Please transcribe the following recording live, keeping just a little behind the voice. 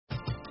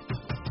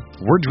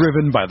We're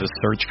driven by the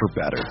search for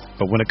better.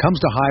 But when it comes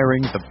to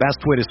hiring, the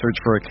best way to search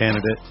for a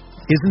candidate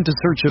isn't to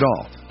search at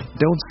all.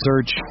 Don't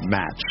search,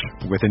 match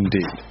with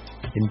Indeed.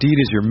 Indeed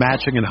is your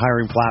matching and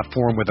hiring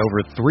platform with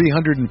over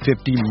 350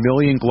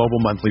 million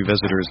global monthly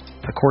visitors,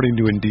 according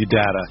to Indeed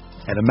data,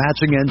 and a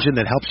matching engine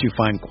that helps you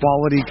find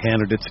quality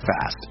candidates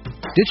fast.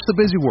 Ditch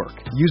the busy work.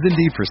 Use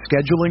Indeed for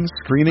scheduling,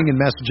 screening, and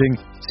messaging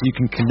so you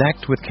can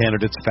connect with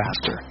candidates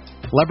faster.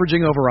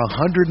 Leveraging over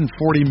 140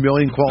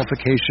 million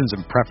qualifications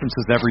and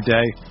preferences every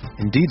day,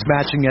 Indeed's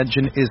matching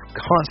engine is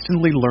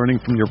constantly learning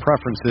from your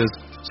preferences,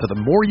 so the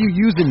more you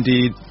use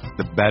Indeed,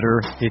 the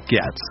better it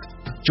gets.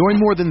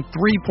 Join more than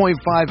 3.5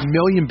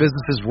 million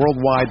businesses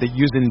worldwide that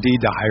use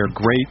Indeed to hire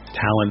great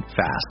talent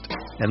fast.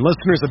 And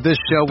listeners of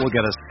this show will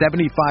get a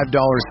 $75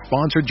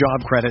 sponsored job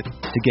credit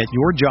to get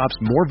your jobs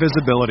more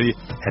visibility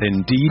at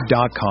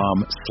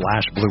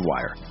Indeed.com/Blue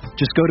Wire.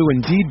 Just go to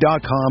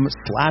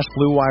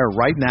Indeed.com/Blue Wire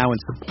right now and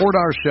support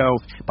our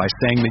show by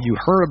saying that you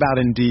heard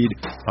about Indeed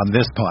on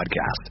this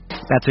podcast.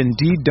 That's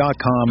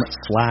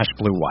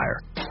Indeed.com/Blue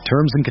Wire.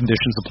 Terms and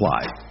conditions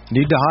apply.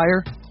 Need to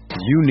hire?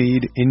 You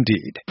need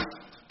Indeed.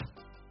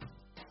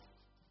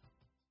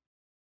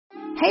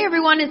 Hey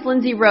everyone, it's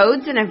Lindsay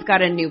Rhodes, and I've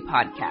got a new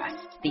podcast,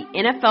 The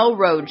NFL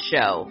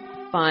Roadshow.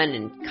 Fun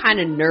and kind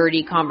of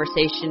nerdy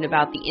conversation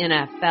about the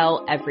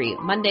NFL every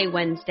Monday,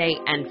 Wednesday,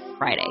 and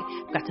Friday.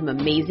 I've got some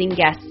amazing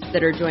guests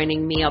that are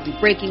joining me. I'll be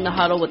breaking the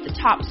huddle with the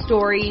top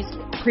stories,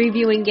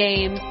 previewing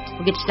games.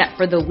 We'll get you set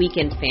for the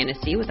weekend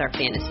fantasy with our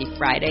Fantasy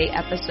Friday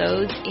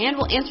episodes, and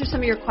we'll answer some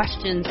of your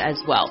questions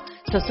as well.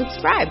 So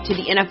subscribe to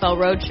the NFL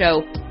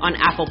Roadshow on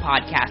Apple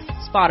Podcasts,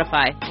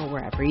 Spotify, or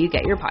wherever you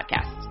get your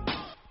podcasts.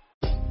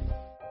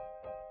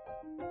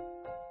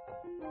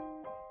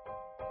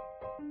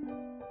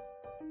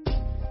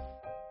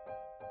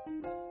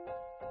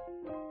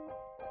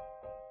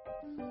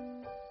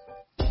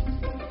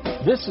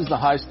 This is the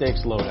High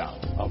Stakes Lowdown,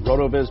 a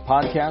RotoViz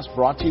podcast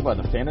brought to you by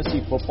the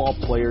Fantasy Football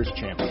Players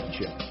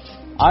Championship.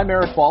 I'm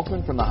Eric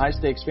Balkman from the High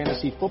Stakes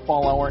Fantasy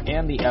Football Hour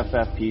and the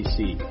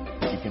FFPC.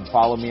 You can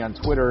follow me on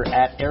Twitter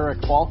at Eric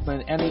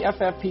Balkman and the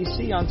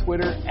FFPC on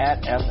Twitter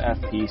at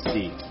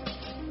FFPC.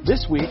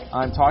 This week,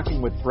 I'm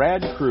talking with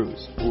Brad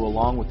Cruz, who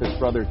along with his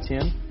brother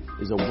Tim,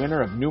 is a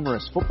winner of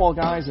numerous Football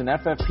Guys and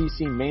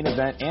FFPC main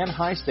event and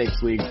high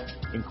stakes leagues,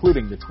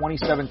 including the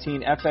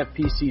 2017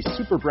 FFPC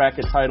Super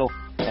Bracket title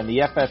and the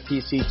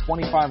FFPC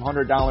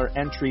 $2,500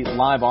 entry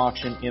live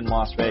auction in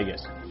Las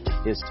Vegas.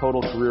 His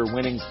total career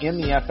winnings in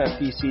the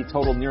FFPC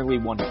total nearly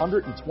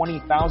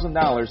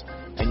 $120,000,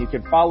 and you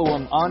can follow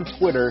him on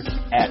Twitter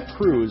at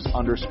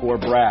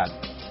Cruz_Brad.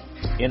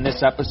 In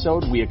this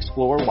episode, we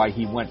explore why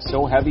he went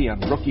so heavy on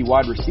rookie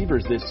wide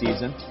receivers this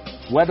season,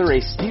 whether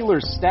a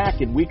Steelers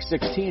stack in Week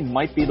 16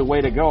 might be the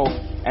way to go,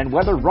 and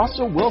whether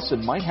Russell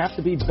Wilson might have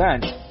to be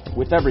benched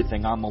with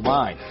everything on the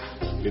line.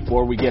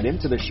 Before we get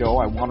into the show,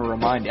 I want to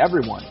remind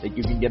everyone that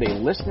you can get a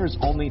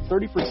listeners-only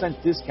 30%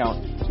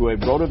 discount to a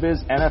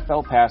RotoViz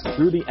NFL Pass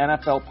through the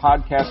NFL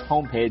Podcast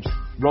homepage,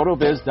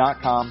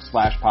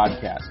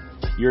 rotoviz.com/podcast.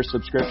 Your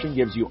subscription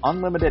gives you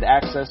unlimited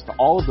access to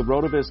all of the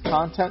RotoViz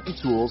content and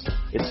tools.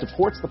 It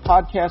supports the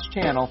podcast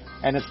channel,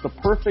 and it's the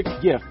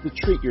perfect gift to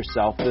treat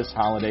yourself this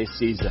holiday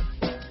season.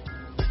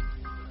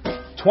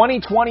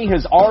 2020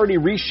 has already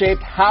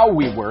reshaped how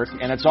we work,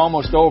 and it's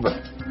almost over.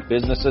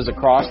 Businesses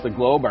across the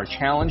globe are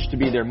challenged to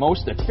be their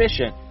most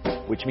efficient,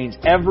 which means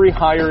every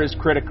hire is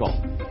critical.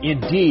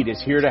 Indeed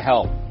is here to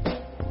help.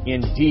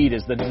 Indeed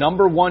is the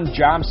 #1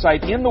 job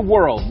site in the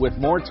world with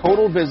more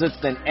total visits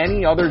than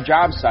any other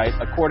job site,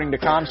 according to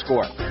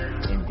ComScore.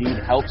 Indeed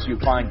helps you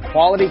find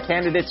quality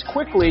candidates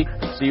quickly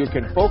so you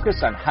can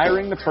focus on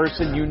hiring the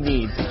person you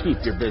need to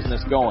keep your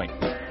business going.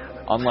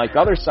 Unlike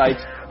other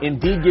sites,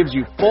 Indeed gives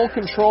you full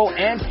control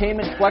and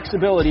payment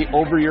flexibility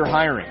over your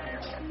hiring.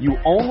 You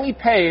only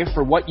pay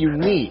for what you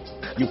need.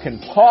 You can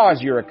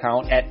pause your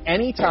account at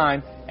any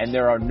time, and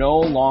there are no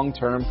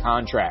long-term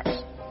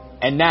contracts.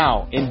 And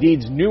now,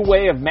 Indeed's new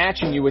way of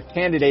matching you with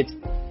candidates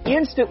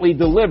instantly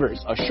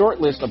delivers a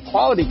short list of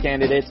quality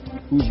candidates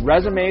whose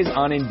resumes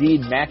on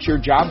Indeed match your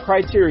job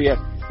criteria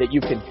that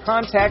you can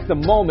contact the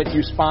moment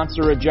you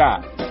sponsor a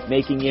job,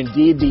 making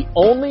Indeed the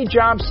only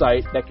job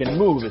site that can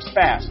move as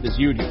fast as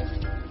you do.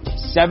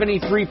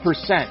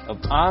 73% of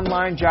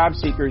online job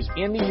seekers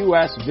in the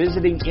U.S.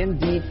 visiting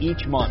Indeed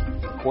each month,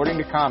 according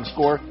to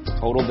ComScore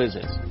total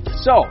visits.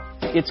 So,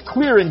 it's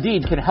clear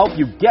Indeed can help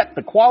you get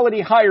the quality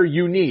hire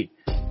you need.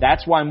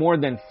 That's why more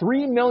than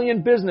 3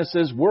 million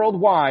businesses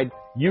worldwide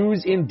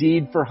use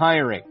Indeed for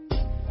hiring.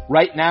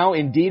 Right now,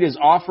 Indeed is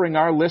offering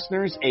our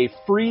listeners a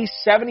free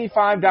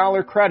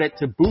 $75 credit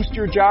to boost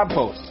your job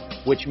post,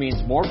 which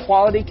means more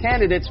quality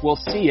candidates will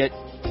see it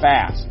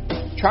fast.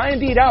 Try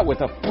Indeed out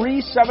with a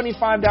free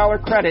 $75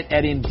 credit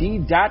at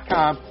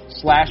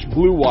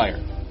Indeed.com/Blue Wire.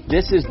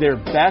 This is their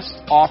best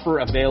offer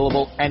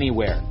available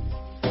anywhere.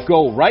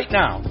 Go right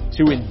now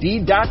to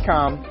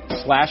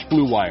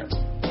Indeed.com/Blue Wire.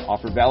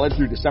 Offer valid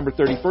through December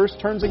 31st.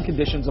 Terms and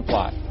conditions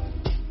apply.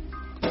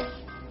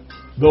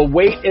 The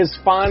wait is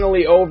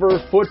finally over.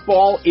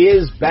 Football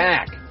is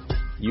back.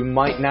 You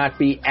might not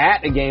be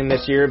at a game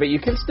this year, but you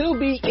can still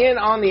be in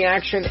on the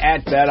action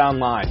at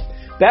BetOnline.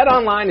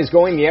 BetOnline is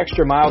going the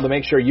extra mile to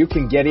make sure you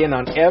can get in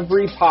on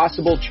every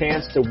possible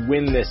chance to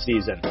win this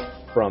season.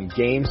 From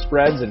game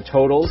spreads and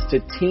totals to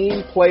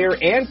team, player,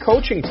 and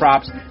coaching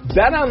props,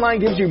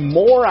 BetOnline gives you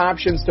more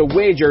options to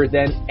wager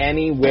than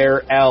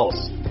anywhere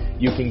else.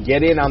 You can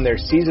get in on their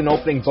season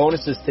opening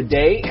bonuses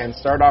today and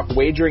start off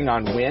wagering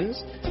on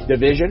wins,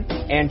 division,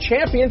 and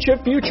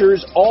championship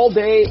futures all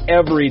day,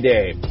 every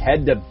day.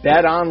 Head to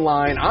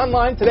BetOnline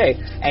online today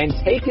and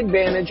take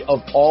advantage of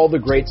all the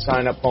great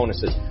sign-up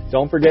bonuses.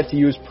 Don't forget to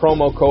use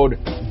promo code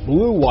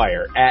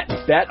BLUEWIRE at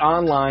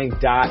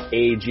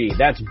betonline.ag.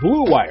 That's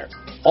BLUEWIRE,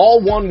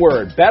 all one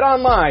word.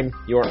 BetOnline,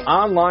 your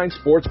online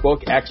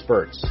sportsbook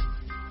experts.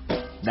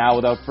 Now,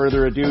 without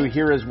further ado,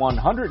 here is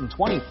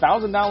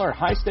 $120,000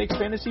 high-stakes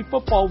fantasy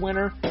football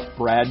winner,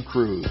 Brad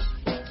Cruz.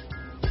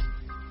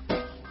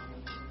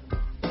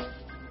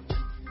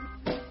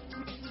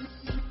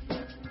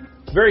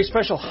 Very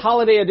special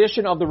holiday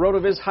edition of the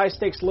RotoViz High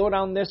Stakes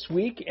Lowdown this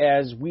week,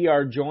 as we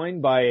are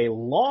joined by a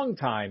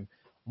longtime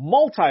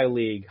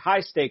multi-league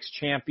high stakes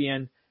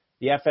champion,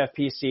 the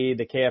FFPC,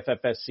 the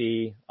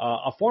KFFSC,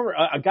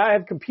 a guy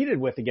I've competed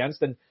with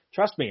against, and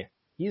trust me,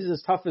 he's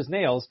as tough as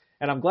nails,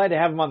 and I'm glad to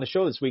have him on the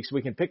show this week so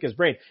we can pick his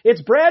brain.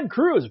 It's Brad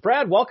Cruz.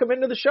 Brad, welcome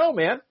into the show,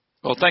 man.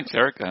 Well, thanks,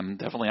 Eric. I'm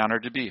definitely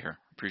honored to be here.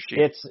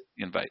 Appreciate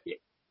the invite.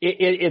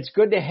 It's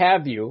good to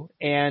have you,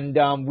 and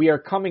we are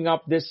coming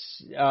up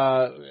this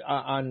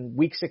on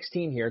week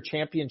 16 here,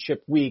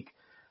 championship week.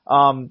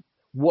 How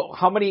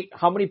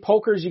many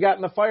pokers you got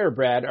in the fire,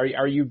 Brad?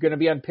 Are you going to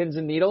be on pins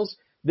and needles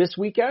this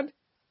weekend?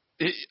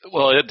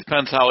 It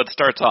depends how it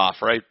starts off,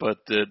 right? But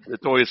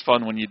it's always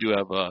fun when you do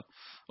have a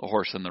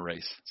horse in the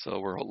race, so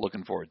we're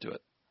looking forward to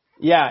it.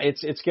 Yeah,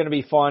 it's going to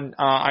be fun.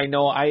 I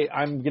know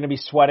I'm going to be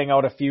sweating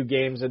out a few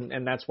games,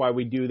 and that's why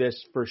we do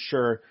this for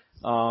sure.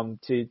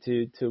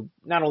 To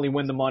not only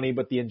win the money,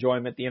 but the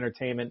enjoyment, the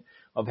entertainment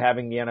of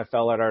having the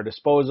NFL at our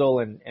disposal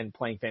and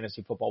playing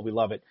fantasy football. We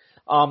love it.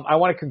 I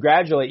want to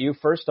congratulate you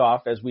first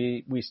off as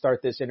we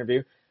start this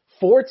interview.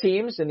 4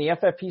 teams in the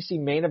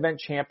FFPC main event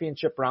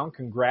championship round.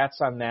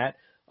 Congrats on that.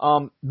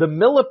 The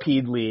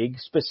Millipede League,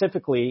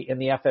 specifically in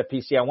the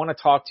FFPC, I want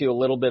to talk to you a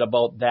little bit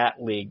about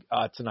that league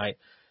tonight.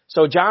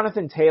 So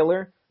Jonathan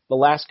Taylor, the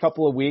last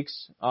couple of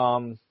weeks,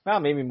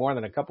 maybe more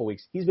than a couple of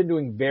weeks, he's been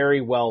doing very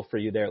well for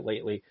you there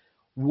lately.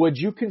 Would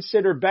you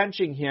consider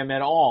benching him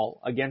at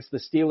all against the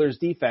Steelers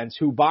defense,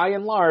 who by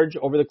and large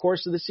over the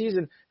course of the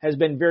season has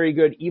been very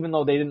good, even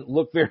though they didn't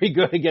look very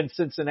good against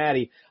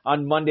Cincinnati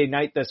on Monday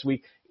night this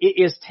week?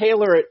 Is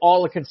Taylor at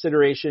all a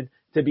consideration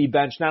to be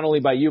benched, not only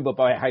by you, but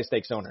by high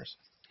stakes owners?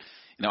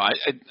 You know,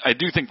 I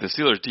do think the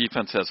Steelers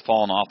defense has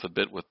fallen off a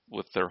bit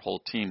with their whole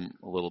team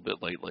a little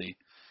bit lately.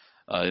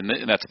 In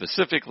that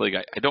specific league,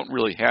 I don't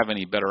really have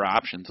any better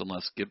options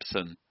unless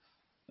Gibson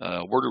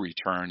were to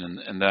return,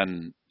 and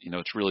then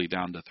it's really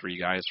down to 3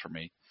 guys for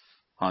me: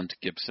 Hunt,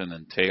 Gibson,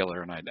 and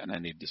Taylor, and I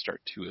need to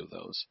start 2 of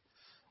those.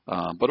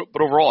 But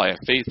overall, I have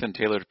faith in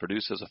Taylor to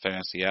produce as a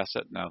fantasy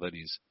asset now that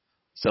he's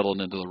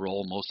settled into the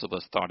role most of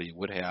us thought he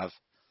would have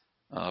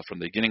from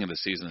the beginning of the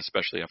season,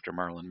 especially after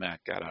Marlon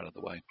Mack got out of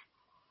the way.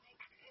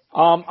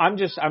 I'm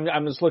just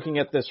looking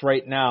at this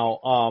right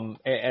now.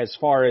 As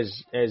far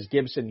as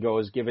Gibson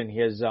goes, given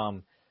his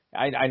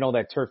I know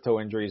that turf toe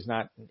injury is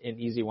not an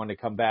easy one to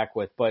come back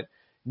with, but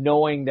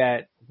knowing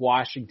that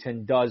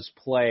Washington does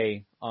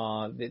play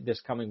this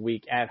coming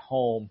week at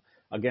home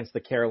against the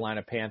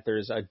Carolina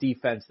Panthers, a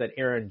defense that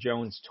Aaron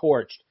Jones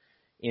torched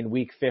in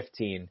Week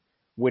 15,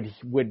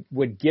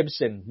 would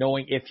Gibson,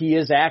 knowing if he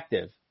is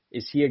active,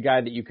 is he a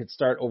guy that you could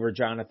start over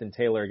Jonathan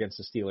Taylor against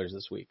the Steelers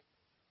this week?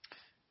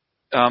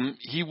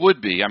 He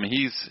would be. I mean,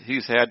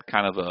 he's had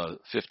kind of a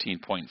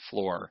 15-point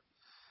floor,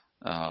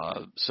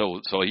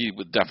 so he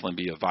would definitely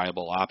be a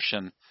viable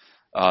option.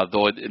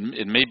 Though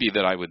it may be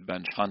that I would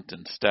bench Hunt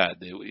instead.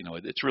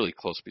 It's really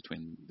close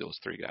between those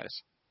 3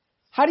 guys.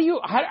 How do you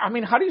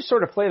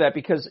sort of play that?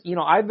 Because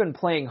I've been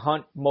playing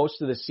Hunt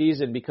most of the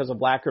season because of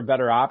lack of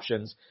better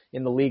options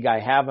in the league I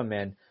have him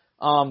in.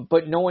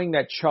 But knowing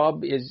that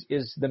Chubb is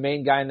the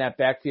main guy in that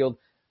backfield,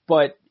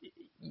 but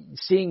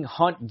seeing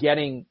Hunt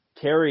getting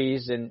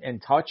carries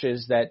and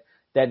touches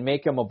that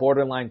make him a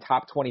borderline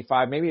top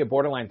 25, maybe a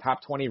borderline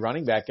top 20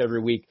 running back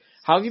every week.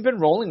 How have you been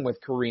rolling with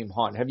Kareem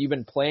Hunt? Have you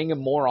been playing him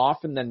more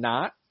often than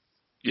not?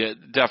 Yeah,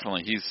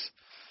 definitely. He's,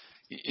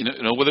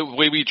 with the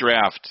way we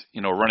draft,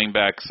 running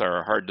backs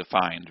are hard to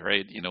find,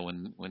 right?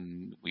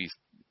 When we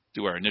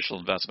do our initial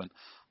investment,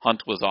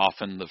 Hunt was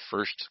often the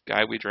first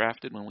guy we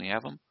drafted when we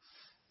have him.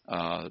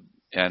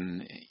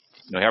 And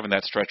having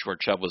that stretch where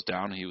Chubb was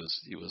down, he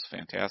was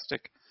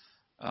fantastic.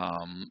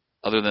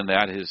 Other than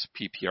that, his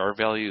PPR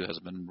value has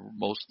been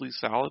mostly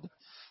solid,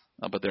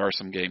 but there are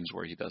some games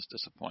where he does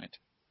disappoint.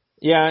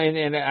 Yeah,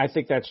 and I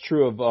think that's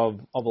true of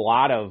a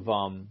lot of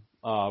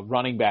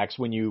running backs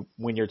when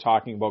you're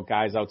talking about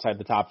guys outside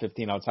the top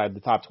 15, outside the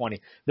top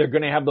 20. They're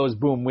going to have those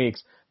boom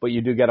weeks, but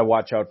you do got to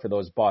watch out for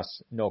those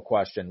busts, no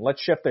question.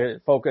 Let's shift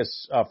the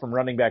focus from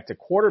running back to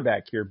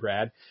quarterback here,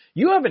 Brad.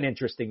 You have an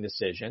interesting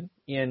decision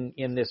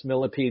in this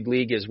Millipede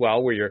League as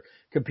well, where you're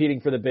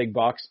competing for the big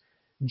bucks.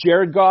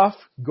 Jared Goff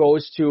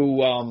goes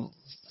to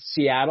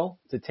Seattle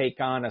to take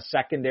on a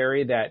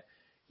secondary that,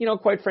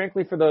 quite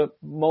frankly, for the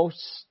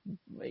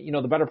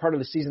the better part of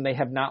the season, they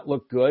have not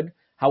looked good.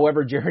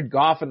 However, Jared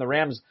Goff and the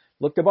Rams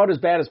looked about as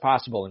bad as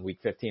possible in Week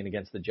 15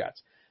 against the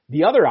Jets.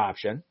 The other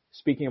option,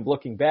 speaking of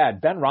looking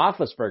bad, Ben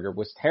Roethlisberger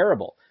was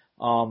terrible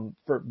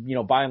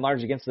by and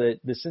large against the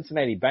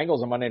Cincinnati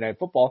Bengals on Monday Night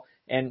Football,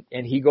 and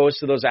he goes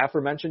to those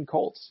aforementioned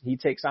Colts. He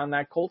takes on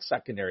that Colts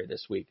secondary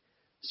this week.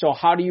 So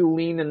how do you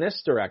lean in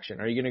this direction?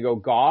 Are you going to go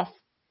Goff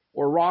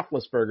or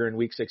Roethlisberger in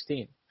Week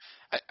 16?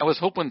 I was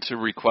hoping to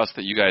request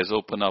that you guys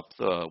open up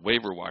the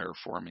waiver wire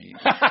for me.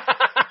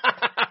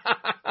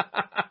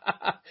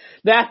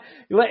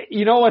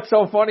 What's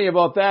so funny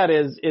about that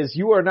is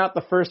you are not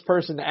the first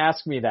person to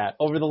ask me that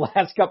over the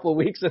last couple of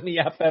weeks in the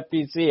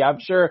FFPC. I'm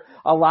sure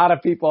a lot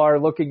of people are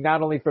looking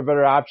not only for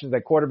better options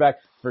at quarterback,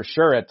 for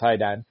sure at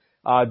tight end,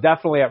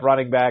 definitely at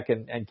running back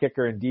and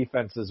kicker and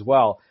defense as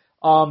well.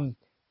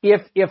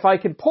 If I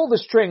can pull the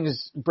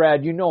strings,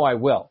 Brad, I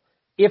will.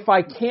 If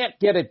I can't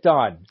get it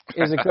done,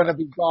 is it going to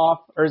be Goff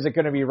or is it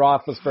going to be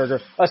Roethlisberger,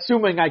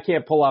 assuming I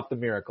can't pull off the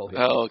miracle here?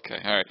 Oh, okay.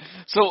 All right.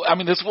 So,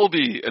 this will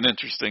be an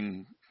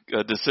interesting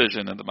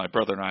decision that my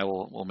brother and I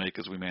will make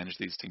as we manage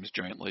these teams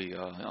jointly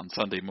on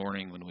Sunday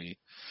morning when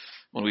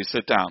we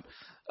sit down.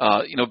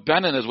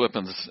 Ben and his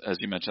weapons, as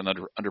you mentioned,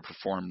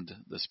 underperformed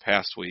this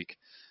past week.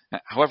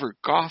 However,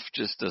 Goff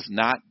just does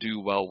not do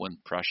well when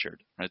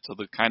pressured, right? So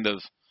the kind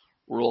of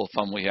rule of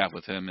thumb we have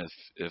with him,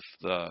 if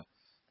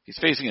he's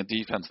facing a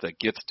defense that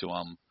gets to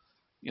him,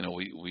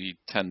 we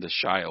tend to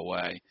shy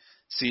away.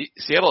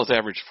 Seattle has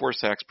averaged 4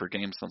 sacks per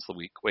game since the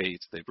week 8.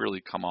 They've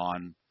really come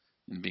on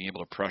in being able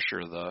to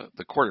pressure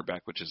the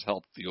quarterback, which has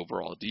helped the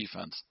overall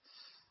defense.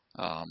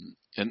 And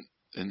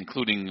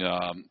including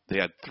they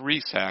had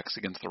 3 sacks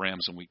against the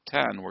Rams in Week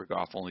 10, where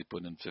Goff only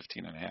put in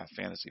 15.5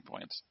 fantasy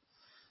points.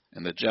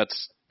 And the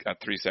Jets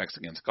got 3 sacks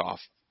against Goff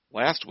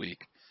last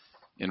week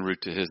en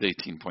route to his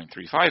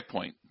 18.35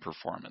 point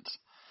performance.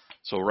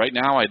 So right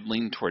now I'd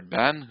lean toward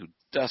Ben, who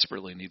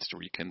desperately needs to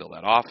rekindle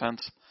that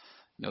offense.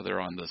 They're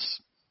on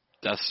this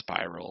death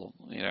spiral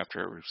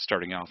after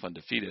starting off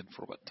undefeated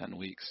for 10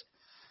 weeks.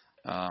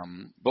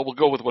 But we'll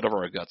go with whatever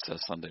our gut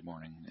says Sunday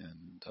morning,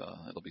 and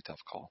it'll be a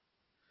tough call.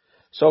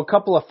 So a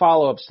couple of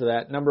follow-ups to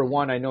that. Number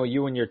one, I know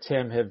you and your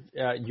Tim have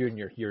you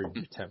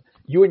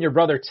and your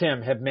brother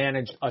Tim have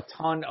managed a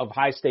ton of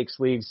high-stakes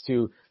leagues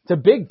to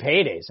big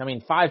paydays.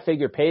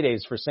 5-figure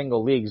paydays for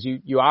single leagues.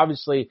 You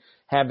obviously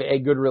have a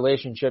good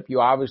relationship.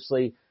 You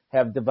obviously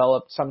have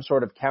developed some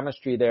sort of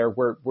chemistry there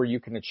where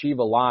you can achieve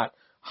a lot.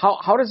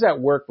 How does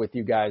that work with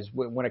you guys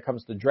when it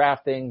comes to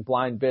drafting,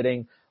 blind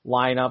bidding,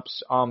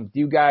 lineups? Do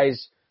you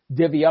guys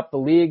divvy up the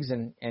leagues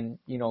and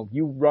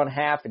you run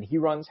half and he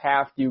runs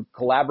half? Do you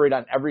collaborate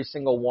on every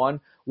single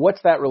one?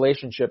 What's that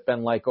relationship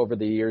been like over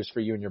the years for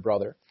you and your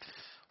brother?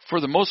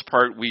 For the most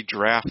part, we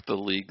draft the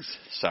leagues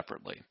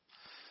separately.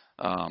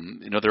 There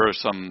are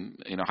some,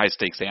 high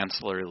stakes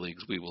ancillary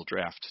leagues we will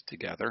draft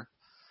together.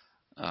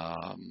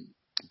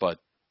 But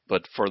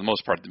for the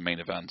most part, the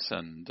main events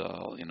and,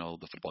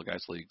 the Football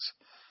Guys leagues,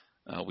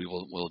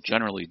 we'll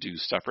generally do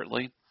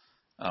separately.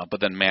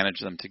 But then manage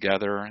them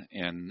together,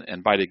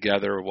 and by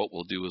together, what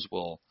we'll do is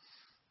we'll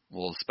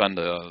spend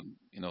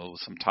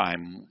some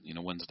time,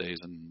 Wednesdays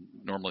and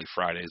normally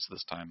Fridays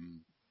this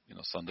time,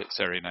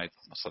 Saturday night,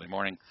 Sunday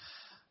morning,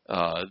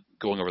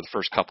 going over the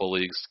first couple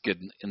of leagues,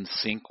 getting in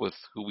sync with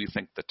who we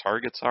think the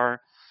targets are,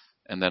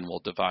 and then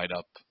we'll divide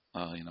up.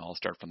 I'll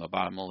start from the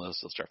bottom of the list,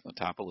 I'll start from the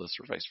top of the list,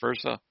 or vice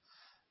versa,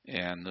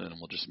 and then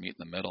we'll just meet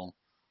in the middle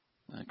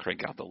and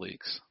crank out the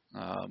leagues.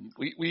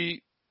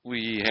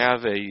 We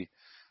have a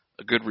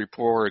good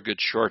rapport, a good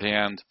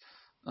shorthand,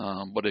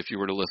 but if you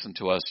were to listen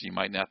to us, you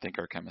might not think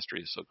our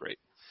chemistry is so great.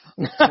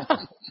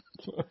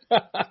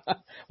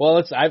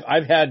 Well,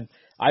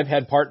 I've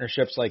had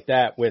partnerships like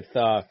that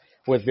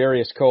with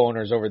various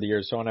co-owners over the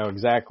years, so I know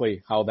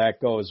exactly how that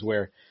goes.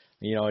 Where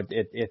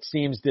it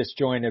seems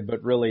disjointed,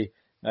 but really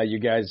you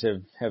guys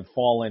have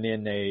fallen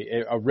in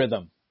a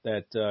rhythm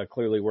that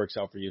clearly works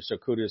out for you. So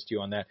kudos to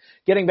you on that.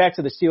 Getting back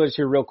to the Steelers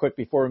here real quick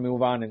before we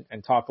move on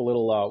and talk a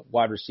little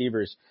wide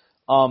receivers.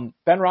 Ben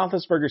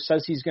Roethlisberger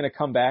says he's going to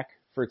come back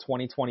for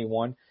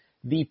 2021.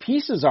 The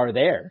pieces are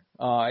there,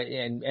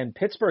 and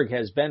Pittsburgh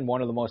has been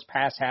one of the most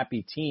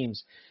pass-happy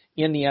teams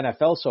in the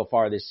NFL so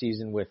far this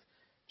season with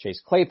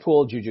Chase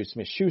Claypool, Juju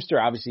Smith-Schuster,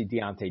 obviously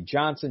Deontay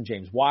Johnson,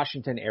 James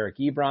Washington, Eric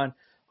Ebron.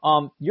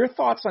 Your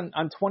thoughts on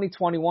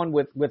 2021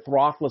 with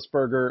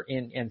Roethlisberger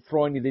and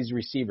throwing to these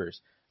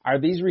receivers? Are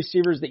these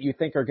receivers that you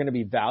think are going to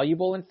be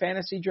valuable in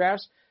fantasy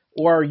drafts?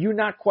 Or are you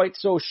not quite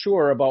so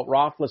sure about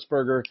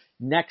Roethlisberger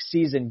next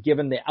season,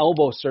 given the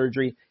elbow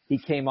surgery he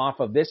came off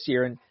of this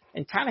year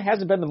and kind of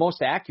hasn't been the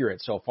most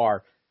accurate so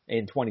far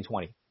in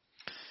 2020?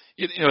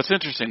 It's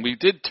interesting. We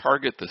did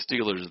target the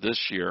Steelers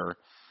this year,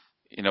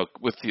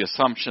 with the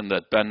assumption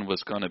that Ben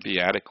was going to be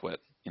adequate.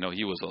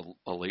 He was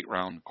a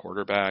late-round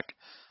quarterback.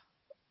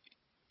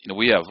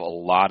 We have a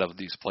lot of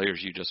these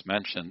players you just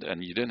mentioned,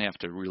 and you didn't have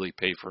to really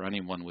pay for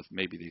anyone with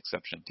maybe the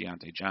exception of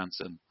Deontay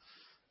Johnson,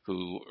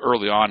 who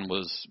early on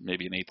was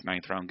maybe an 8th,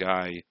 9th round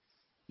guy,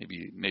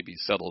 maybe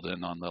settled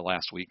in on the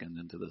last weekend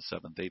into the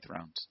 7th, 8th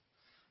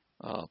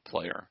round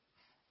player.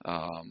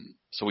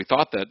 So we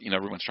thought that,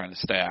 everyone's trying to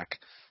stack.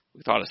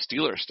 We thought a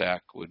Steeler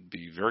stack would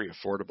be very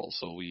affordable,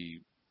 so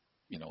we,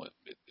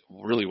 it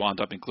really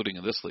wound up including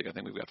in this league. I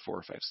think we've got 4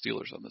 or 5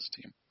 Steelers on this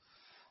team.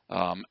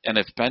 And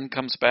if Ben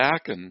comes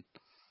back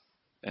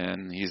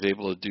and he's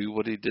able to do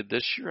what he did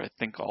this year, I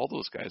think all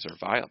those guys are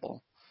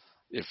viable.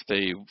 If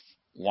they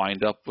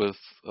wind up with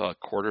a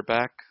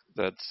quarterback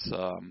that's,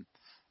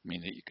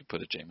 you could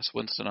put a Jameis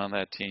Winston on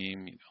that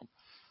team,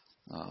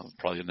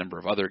 probably a number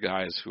of other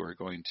guys who are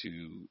going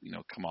to,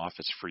 come off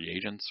as free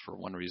agents for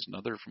one reason or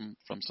another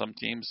from some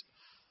teams,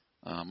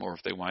 or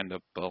if they wind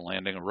up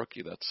landing a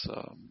rookie that's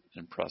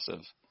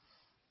impressive,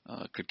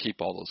 could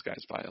keep all those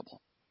guys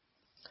viable.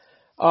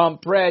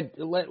 Brad,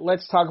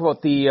 let's talk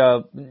about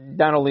the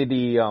not only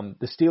the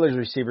Steelers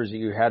receivers that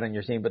you had on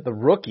your team, but the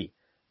rookie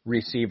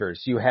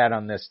receivers you had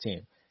on this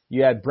team.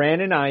 You had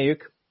Brandon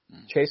Ayuk,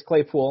 Chase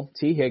Claypool,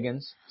 T.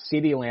 Higgins,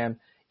 CeeDee Lamb.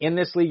 In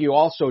this league, you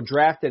also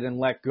drafted and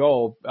let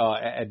go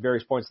at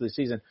various points of the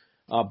season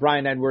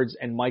Bryan Edwards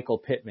and Michael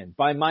Pittman.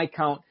 By my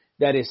count,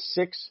 that is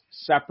 6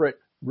 separate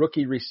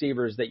rookie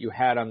receivers that you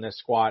had on this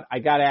squad. I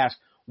got to ask,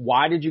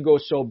 why did you go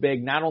so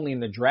big, not only in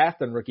the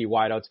draft on rookie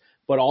wideouts,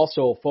 but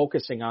also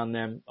focusing on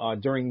them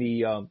during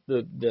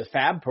the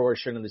fab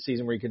portion of the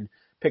season where you could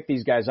pick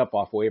these guys up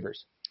off waivers?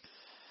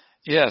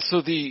 Yeah,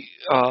 so we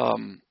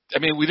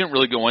didn't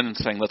really go in and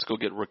saying, let's go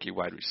get rookie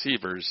wide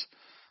receivers.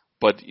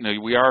 But,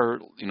 we are,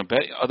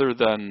 other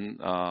than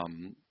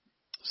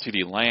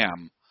CeeDee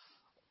Lamb,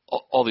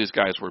 all these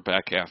guys were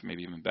back half,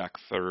 maybe even back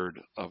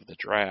third of the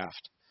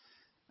draft.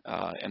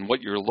 And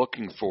what you're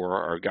looking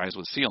for are guys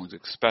with ceilings,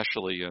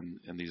 especially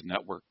in these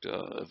networked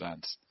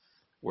events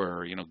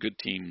where, good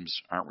teams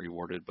aren't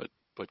rewarded,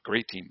 but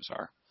great teams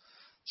are.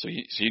 So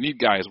you need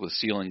guys with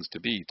ceilings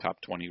to be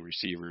top 20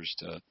 receivers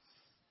to,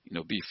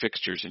 be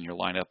fixtures in your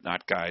lineup,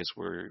 not guys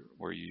where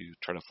you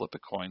try to flip a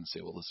coin and say,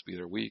 well, this will be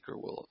their week or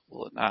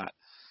will it not?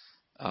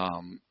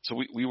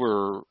 So we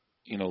were,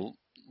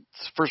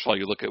 first of all,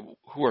 you look at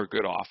who are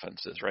good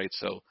offenses, right?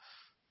 So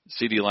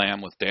CeeDee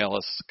Lamb with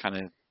Dallas kind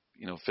of,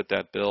 fit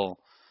that bill.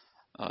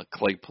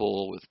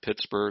 Claypool with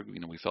Pittsburgh,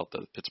 we felt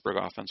that the Pittsburgh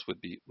offense would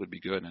be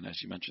good, and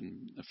as you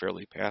mentioned,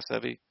 fairly pass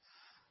heavy.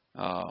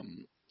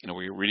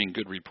 We were reading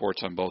good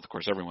reports on both. Of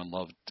course, everyone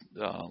loved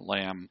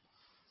Lamb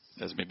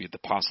as maybe the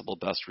possible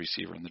best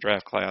receiver in the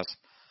draft class.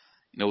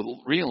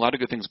 Reading a lot of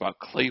good things about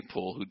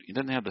Claypool, who he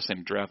didn't have the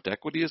same draft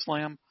equity as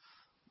Lamb,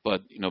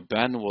 but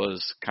Ben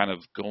was kind of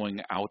going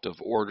out of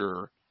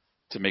order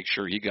to make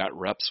sure he got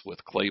reps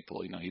with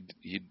Claypool.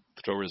 He'd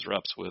throw his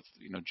reps with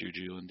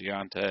Juju and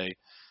Deontay,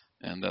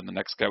 and then the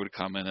next guy would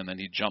come in, and then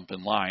he'd jump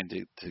in line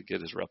to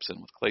get his reps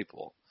in with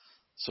Claypool.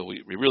 So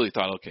we really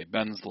thought, okay,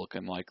 Ben's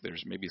looking like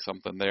there's maybe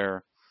something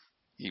there.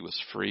 He was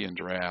free in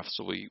draft,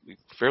 so we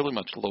fairly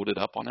much loaded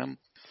up on him.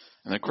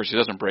 And, of course, he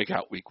doesn't break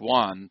out week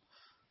 1.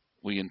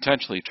 We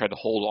intentionally tried to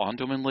hold on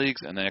to him in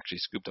leagues and then actually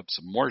scooped up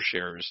some more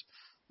shares,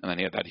 and then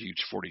he had that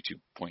huge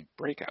 42-point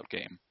breakout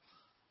game.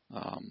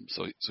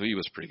 So he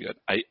was pretty good.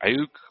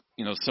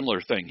 Ayuk,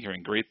 similar thing,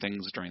 hearing great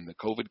things during the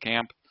COVID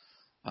camp,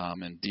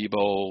 and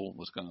Debo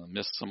was going to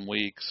miss some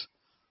weeks.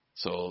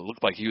 So it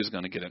looked like he was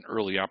going to get an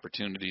early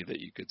opportunity that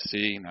you could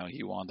see. Now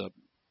he wound up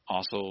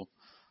also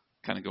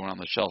kind of going on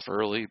the shelf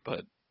early,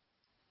 but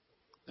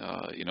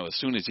as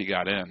soon as he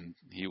got in,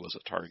 he was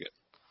a target.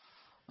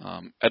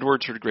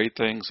 Edwards heard great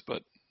things,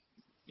 but,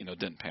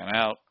 didn't pan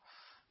out.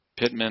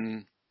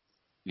 Pittman,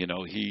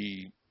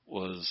 he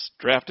was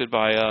drafted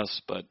by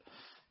us, but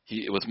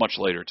it was much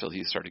later till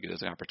he started to get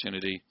his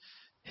opportunity.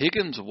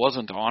 Higgins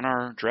wasn't on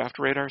our draft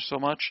radar so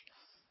much,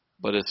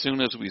 but as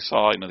soon as we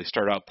saw, they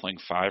started out playing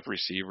 5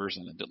 receivers,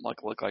 and it didn't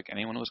look like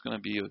anyone was going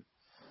to be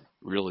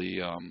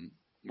really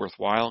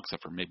worthwhile,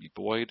 except for maybe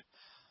Boyd.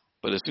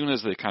 But as soon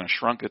as they kind of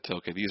shrunk it to,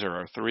 okay, these are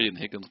our 3, and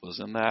Higgins was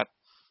in that,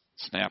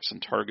 snaps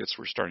and targets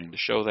were starting to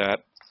show that,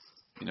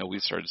 we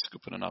started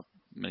scooping it up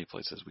many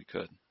places we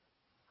could.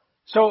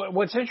 So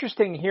what's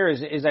interesting here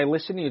is I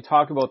listen to you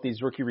talk about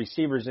these rookie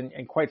receivers,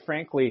 and quite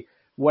frankly,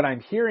 what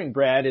I'm hearing,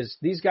 Brad, is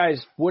these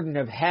guys wouldn't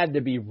have had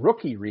to be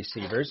rookie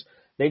receivers.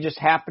 They just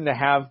happen to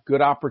have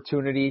good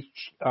opportunities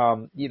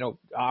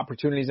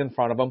in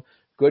front of them,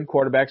 good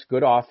quarterbacks,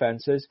 good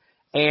offenses,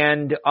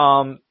 and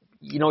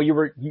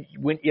you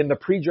went in the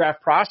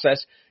pre-draft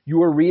process, you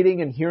were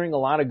reading and hearing a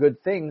lot of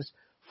good things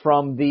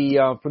from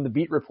the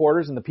beat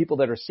reporters and the people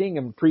that are seeing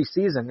him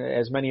preseason,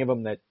 as many of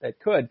them that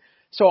could.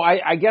 So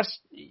I guess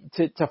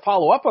to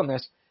follow up on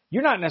this,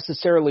 you're not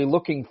necessarily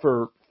looking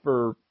for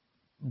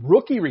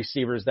rookie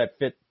receivers that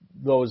fit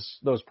those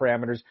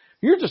parameters.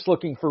 You're just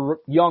looking for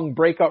young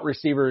breakout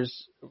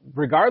receivers,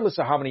 regardless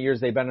of how many years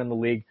they've been in the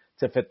league,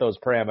 to fit those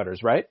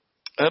parameters, right?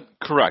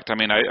 Correct. I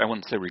mean, I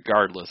wouldn't say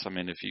regardless. I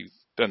mean, if you've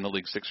been in the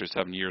league 6 or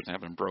 7 years and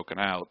haven't broken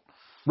out,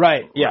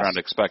 right? Yes. We're not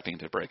expecting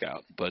to break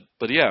out. But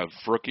yeah,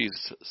 for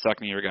rookies,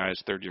 second-year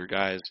guys, third-year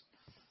guys,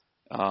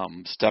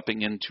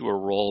 stepping into a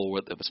role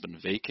that's been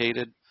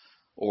vacated,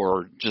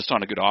 or just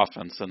on a good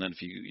offense, and then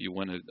if you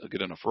win a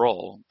good enough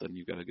role, then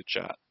you've got a good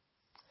shot.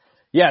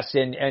 Yes,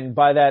 and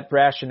by that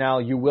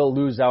rationale, you will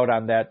lose out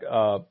on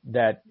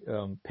that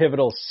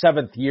pivotal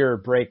 7th-year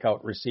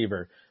breakout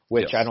receiver,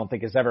 which yes. I don't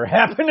think has ever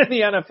happened in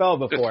the NFL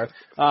before,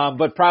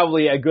 but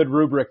probably a good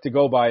rubric to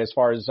go by as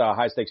far as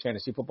high-stakes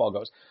fantasy football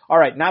goes. All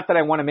right, not that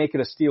I want to make it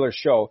a Steelers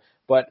show,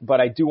 but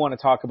I do want to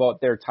talk about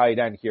their tight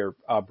end here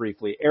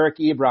briefly. Eric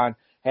Ebron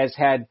has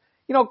had,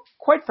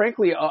 quite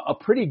frankly, a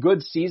pretty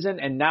good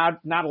season, and not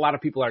a lot of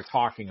people are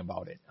talking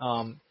about it.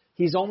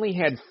 He's only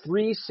had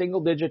 3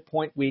 single-digit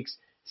point weeks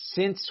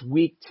since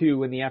week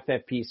 2 in the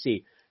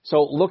FFPC.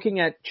 So looking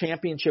at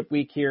championship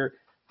week here,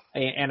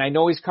 and I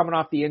know he's coming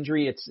off the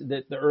injury. It's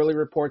the early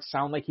reports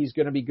sound like he's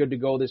going to be good to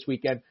go this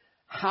weekend.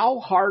 How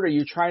hard are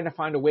you trying to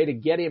find a way to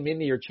get him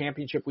into your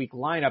championship week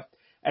lineup,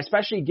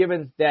 especially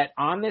given that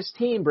on this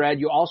team, Brad,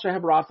 you also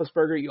have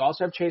Roethlisberger, you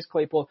also have Chase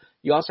Claypool,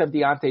 you also have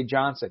Deontay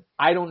Johnson.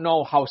 I don't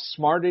know how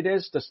smart it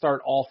is to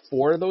start all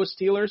 4 of those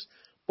Steelers,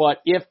 but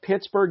if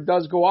Pittsburgh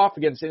does go off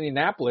against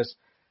Indianapolis,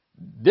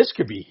 this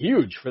could be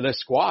huge for this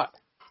squad.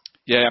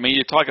 Yeah, I mean,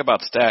 you talk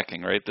about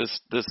stacking, right? This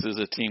is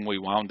a team we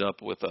wound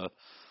up with a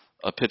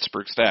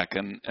Pittsburgh stack,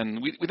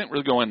 and we didn't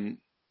really go in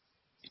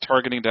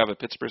targeting to have a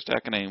Pittsburgh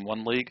stack in any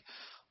one league,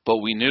 but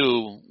we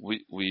knew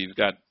we've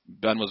got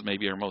Ben was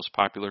maybe our most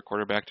popular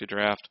quarterback to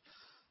draft.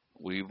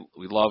 We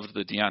loved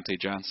the Deontay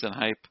Johnson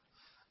hype.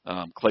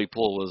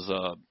 Claypool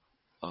was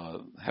a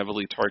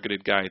heavily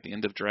targeted guy at the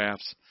end of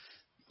drafts.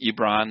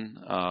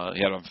 Ebron,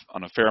 he had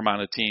on a fair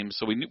amount of teams,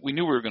 so we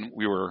knew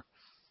we were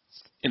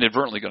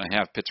inadvertently going to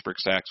have Pittsburgh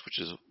stacks, which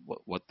is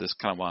what this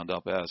kind of wound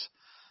up as.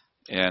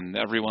 And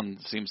everyone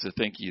seems to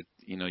think you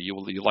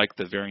like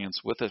the variance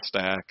with a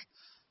stack.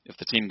 If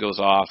the team goes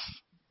off,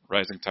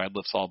 rising tide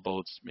lifts all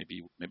boats.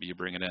 Maybe you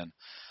bring it in.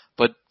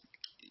 But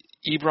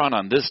Ebron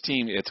on this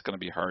team, it's going to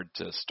be hard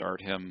to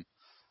start him.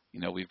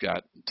 We've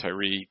got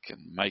Tyreek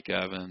and Mike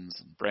Evans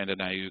and Brandon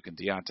Ayuk and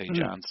Deontay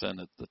Johnson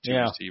at the 2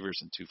 receivers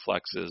and 2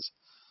 flexes.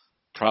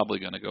 Probably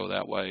going to go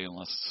that way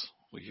unless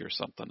we hear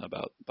something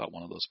about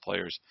one of those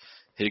players.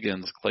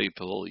 Higgins,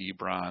 Claypool,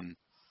 Ebron,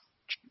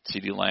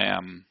 CeeDee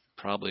Lamb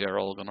probably are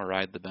all going to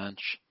ride the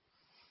bench.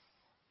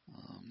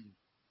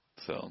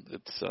 So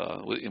it's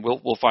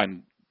we'll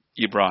find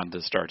Ebron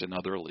to start in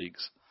other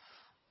leagues,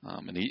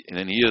 and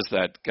he is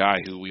that guy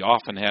who we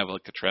often have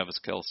like a Travis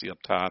Kelce up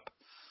top,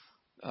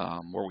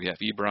 where we have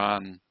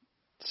Ebron,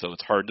 so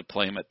it's hard to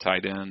play him at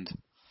tight end,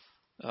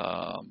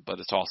 but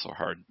it's also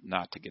hard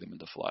not to get him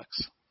into flex.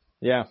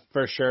 Yeah,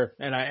 for sure,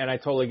 and I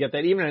totally get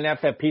that. Even in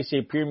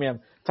FFPC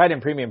premium, tight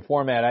end premium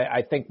format,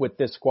 I think with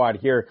this squad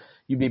here,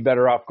 you'd be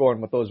better off going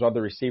with those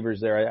other receivers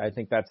there. I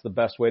think that's the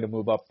best way to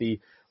move up the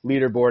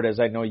leaderboard,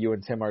 as I know you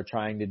and Tim are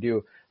trying to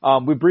do.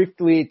 We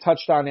briefly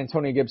touched on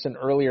Antonio Gibson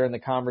earlier in the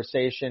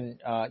conversation.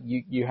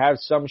 You have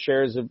some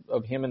shares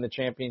of him in the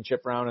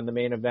championship round in the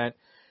main event.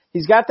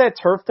 He's got that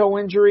turf toe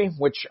injury,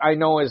 which I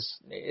know is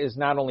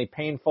not only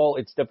painful,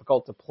 it's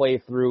difficult to play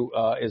through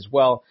as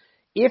well.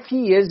 If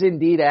he is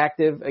indeed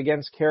active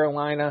against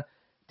Carolina,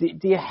 do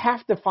you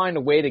have to find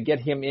a way to get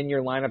him in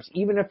your lineups,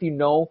 even if you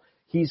know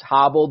he's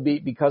hobbled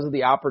because of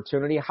the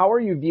opportunity? How are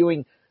you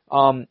viewing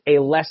a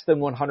less than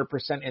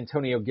 100%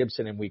 Antonio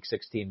Gibson in Week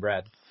 16,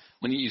 Brad?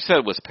 When you said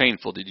it was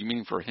painful, did you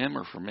mean for him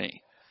or for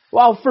me?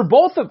 Well, for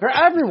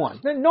everyone.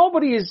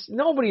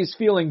 Nobody's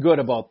feeling good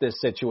about this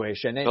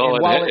situation. And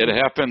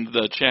it happened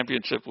the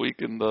championship week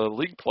in the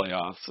league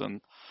playoffs,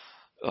 and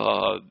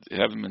it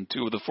happened in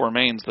 2 of the 4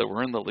 mains that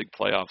were in the league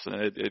playoffs, and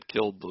it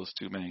killed those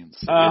 2 mains.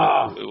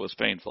 It was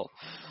painful.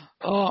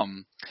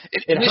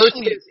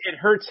 It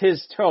hurts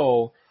his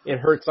toe. It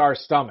hurts our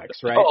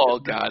stomachs, right? Oh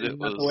God, it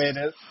was the way it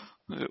is.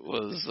 It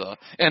was,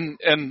 and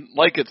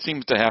like it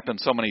seems to happen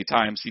so many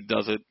times, he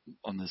does it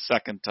on the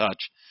second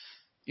touch.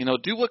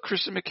 Do what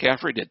Christian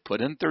McCaffrey did: put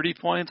in 30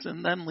 points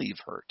and then leave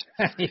hurt.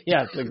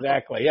 Yes,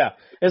 exactly. Yeah,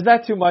 is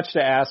that too much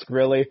to ask,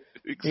 really?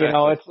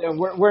 Exactly.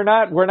 We're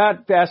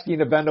not asking you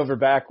to bend over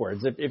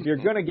backwards. If you're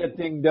going to get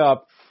dinged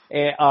up,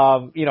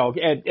 and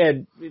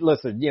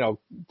listen,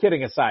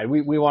 kidding aside,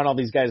 we want all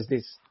these guys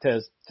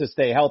to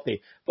stay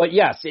healthy. But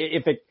yes,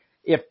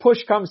 if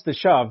push comes to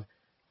shove,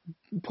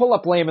 pull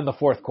up lame in the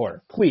fourth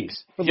quarter,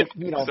 please.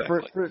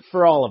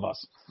 For all of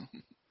us.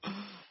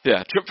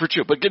 Yeah,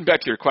 true. But getting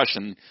back to your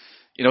question,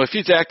 if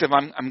he's active,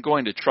 I'm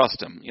going to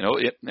trust him.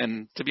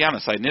 And to be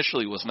honest, I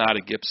initially was not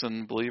a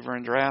Gibson believer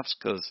in drafts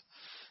because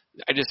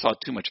I just saw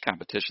too much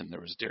competition.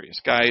 There was Darius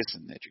Geis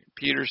and Adrian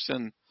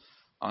Peterson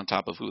on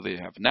top of who they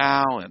have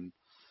now, and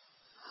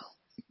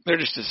there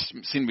just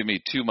seemed to be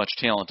too much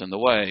talent in the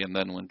way. And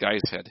then when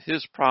Geis had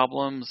his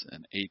problems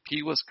and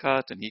AP was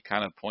cut, and he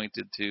kind of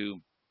pointed to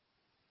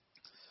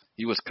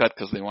he was cut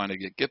because they wanted to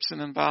get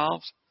Gibson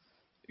involved,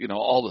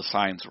 all the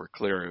signs were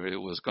clear. It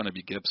was going to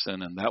be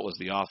Gibson, and that was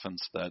the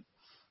offense that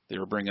they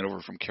were bringing over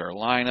from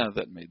Carolina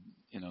that made,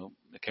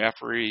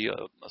 McCaffrey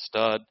a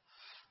stud.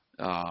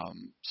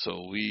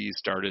 So we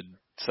started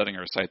setting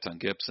our sights on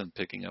Gibson,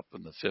 picking up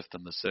in the 5th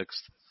and the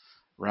 6th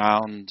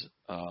round.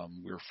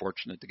 We were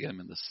fortunate to get him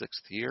in the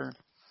 6th year.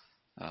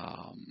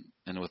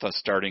 And with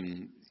us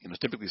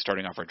typically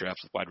starting off our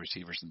drafts with wide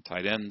receivers and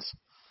tight ends,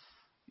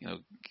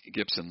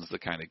 Gibson's the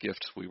kind of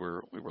gift we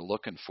were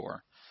looking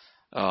for.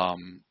 I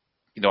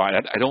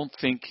don't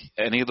think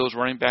any of those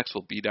running backs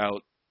will beat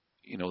out,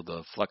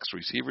 the flex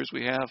receivers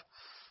we have.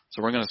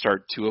 So we're going to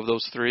start 2 of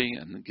those 3,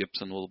 and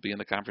Gibson will be in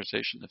the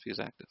conversation if he's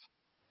active.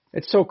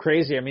 It's so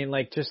crazy. I mean,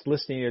 just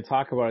listening to you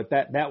talk about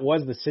it, that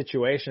was the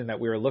situation that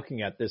we were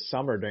looking at this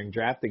summer during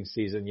drafting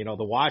season.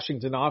 The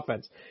Washington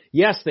offense.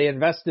 Yes, they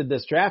invested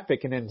this draft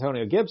pick in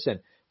Antonio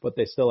Gibson, but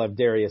they still have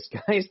Darius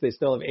Geis. They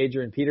still have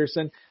Adrian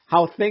Peterson.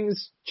 How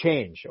things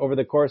change over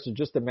the course of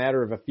just a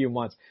matter of a few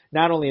months,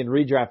 not only in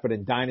redraft, but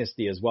in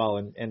dynasty as well.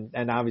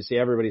 And obviously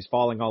everybody's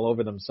falling all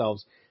over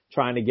themselves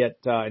trying to get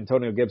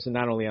Antonio Gibson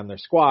not only on their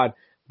squad,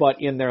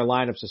 but in their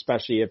lineups,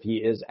 especially if he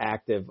is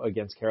active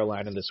against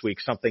Carolina this week,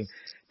 something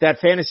that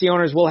fantasy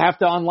owners will have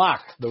to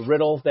unlock, the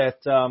riddle that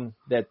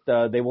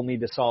they will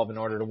need to solve in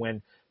order to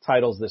win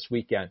titles this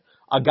weekend.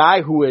 A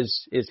guy who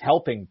is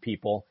helping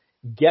people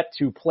get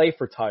to play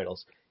for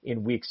titles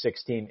in Week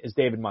 16 is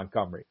David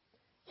Montgomery.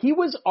 He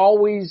was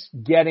always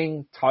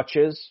getting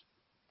touches,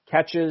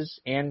 catches,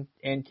 and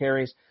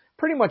carries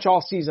pretty much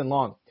all season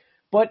long.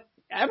 But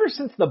ever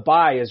since the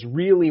bye is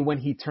really when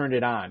he turned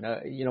it on,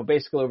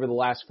 basically over the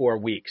last 4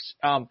 weeks.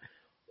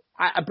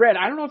 Brad,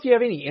 I don't know if you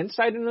have any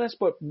insight into this,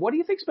 but what do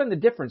you think's been the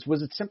difference?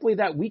 Was it simply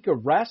that week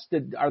of rest?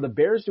 Are the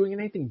Bears doing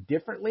anything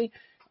differently?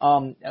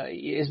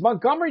 Is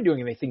Montgomery doing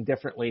anything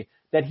differently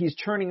that he's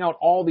churning out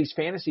all these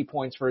fantasy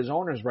points for his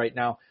owners right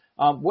now?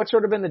 What's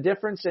sort of been the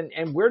difference?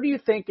 And where do you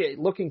think,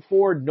 looking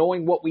forward,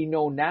 knowing what we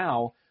know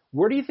now,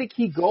 where do you think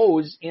he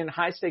goes in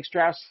high-stakes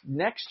drafts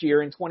next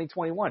year in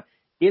 2021?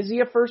 Is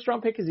he a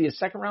first-round pick? Is he a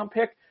second-round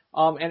pick?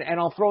 And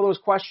I'll throw those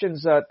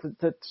questions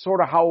to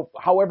sort of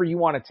however you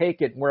want to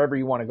take it and wherever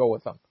you want to go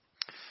with them.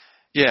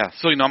 Yeah,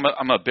 so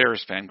I'm a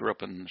Bears fan. Grew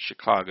up in the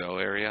Chicago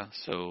area,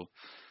 so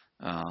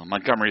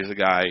Montgomery is a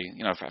guy.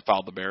 I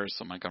followed the Bears,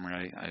 so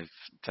Montgomery I've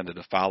tended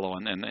to follow,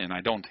 and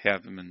I don't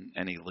have him in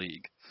any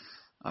league.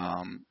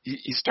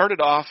 He started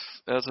off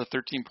as a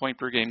 13-point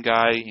per game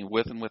guy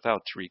with and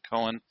without Tariq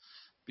Cohen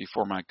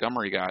before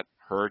Montgomery got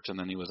hurt, and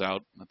then he was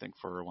out, I think,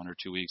 for 1 or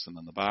 2 weeks, and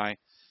then the bye.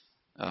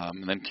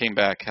 And then came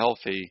back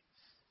healthy,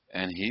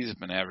 and he's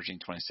been averaging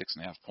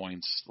 26.5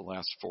 points the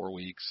last 4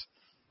 weeks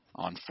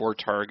on 4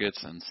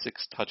 targets and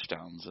 6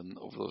 touchdowns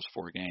over those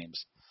 4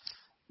 games.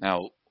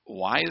 Now,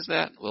 why is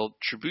that? Well,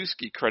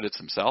 Trubisky credits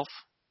himself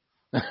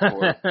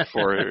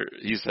for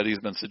he said he's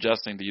been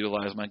suggesting to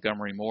utilize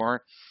Montgomery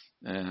more,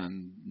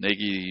 and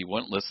Nagy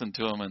wouldn't listen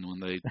to him, and when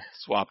they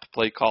swapped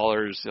play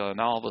callers, now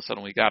all of a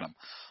sudden we got him.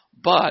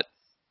 But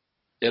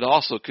it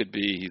also could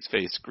be he's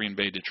faced Green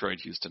Bay, Detroit,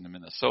 Houston, and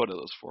Minnesota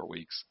those 4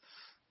 weeks.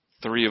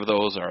 3 of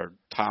those are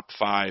top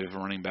 5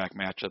 running back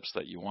matchups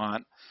that you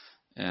want.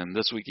 And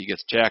this week he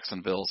gets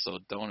Jacksonville, so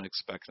don't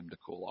expect him to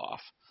cool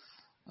off.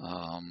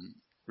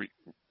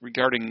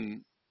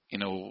 Regarding,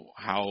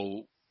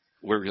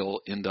 where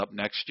he'll end up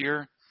next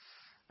year,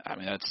 I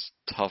mean, that's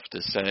tough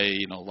to say.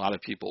 A lot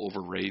of people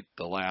overrate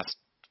the last,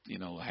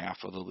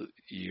 half of the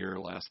year,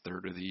 last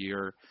third of the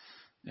year,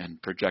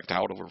 and project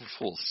out over a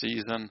full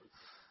season.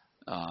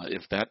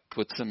 If that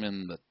puts him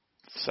in the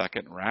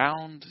 2nd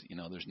round,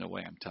 there's no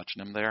way I'm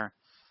touching him there.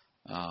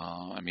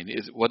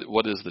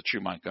 What is the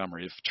true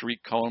Montgomery? If Tariq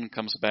Cohen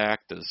comes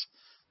back, does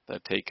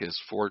that take his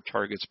 4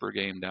 targets per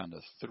game down to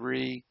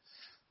 3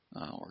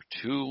 or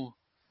 2?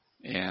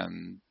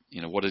 And,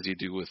 what does he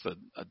do with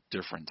a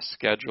different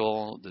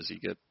schedule? Does he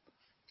get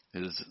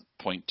his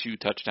 0.2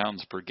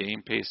 touchdowns per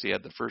game pace he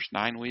had the first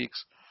 9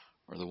 weeks,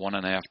 or the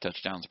 1.5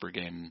 touchdowns per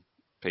game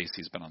pace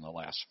he's been on the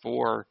last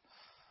 4?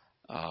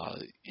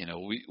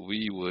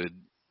 We would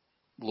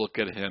look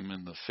at him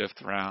in the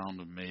 5th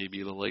round,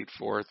 maybe the late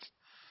 4th,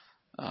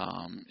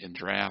 in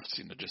drafts,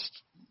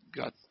 just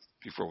got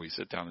before we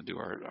sit down and do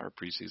our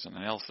preseason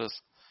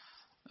analysis.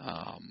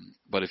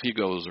 But if he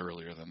goes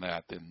earlier than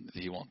that, then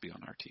he won't be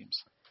on our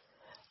teams.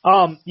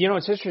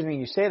 It's interesting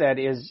you say that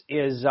is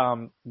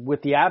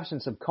with the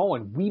absence of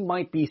Cohen, we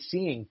might be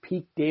seeing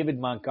peak David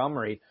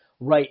Montgomery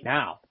right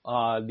now,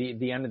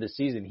 the end of the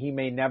season. He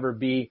may never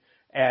be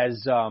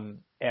as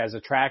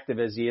attractive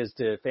as he is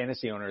to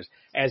fantasy owners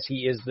as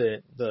he is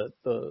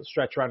the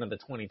stretch run of the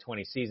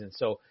 2020 season.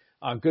 So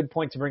good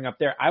point to bring up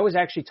there. I was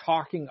actually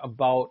talking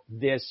about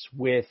this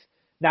with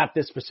not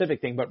this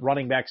specific thing, but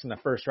running backs in the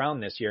 1st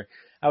round this year.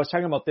 I was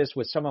talking about this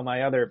with some of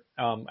my other,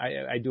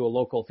 I do a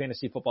local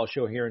fantasy football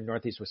show here in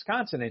Northeast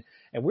Wisconsin,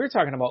 and we were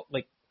talking about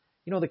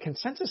the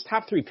consensus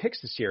top 3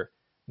 picks this year: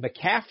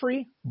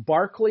 McCaffrey,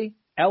 Barkley,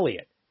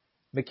 Elliott.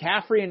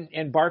 McCaffrey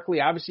and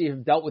Barkley obviously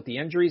have dealt with the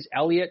injuries.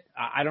 Elliott,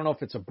 I don't know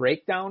if it's a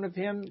breakdown of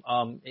him,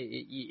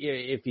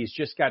 if he's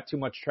just got too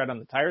much tread on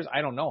the tires.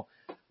 I don't know.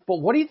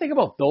 But what do you think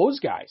about those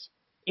guys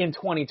in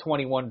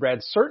 2021, Brad?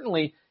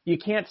 Certainly, you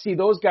can't see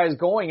those guys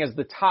going as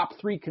the top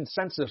 3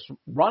 consensus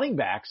running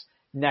backs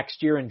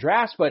next year in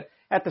drafts. But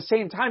at the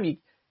same time,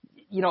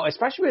 you know,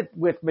 especially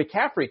with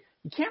McCaffrey,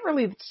 you can't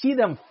really see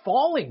them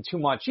falling too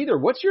much either.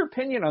 What's your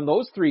opinion on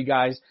those 3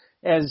 guys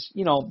as,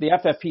 you know, the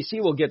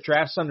FFPC will get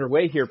drafts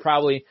underway here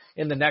probably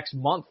in the next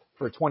month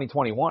for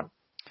 2021?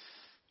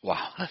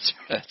 Wow,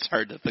 that's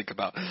hard to think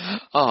about.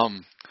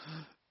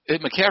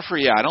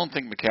 McCaffrey, yeah, I don't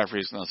think McCaffrey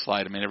is going to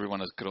slide. I mean,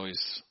 everyone could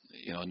always,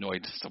 you know,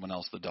 annoyed someone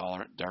else, the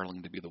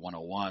darling, to be the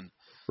 101.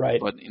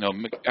 Right. But, you know,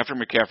 after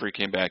McCaffrey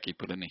came back, he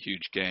put in a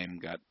huge game,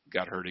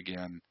 got hurt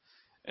again.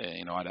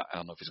 You know, I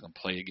don't know if he's going to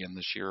play again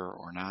this year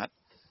or not.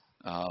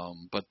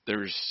 But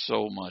there's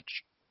so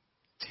much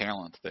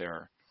talent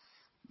there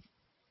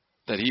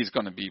that he's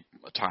going to be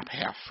a top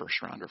half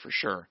first rounder for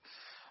sure.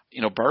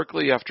 You know,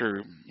 Barkley,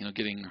 after, you know,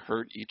 getting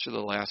hurt each of the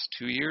last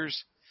 2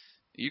 years,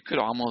 you could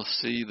almost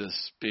see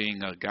this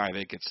being a guy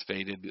that gets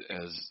faded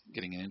as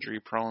getting an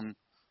injury-prone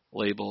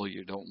label.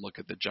 You don't look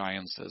at the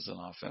Giants as an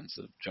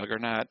offensive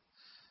juggernaut.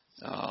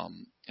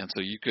 And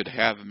so you could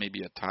have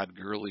maybe a Todd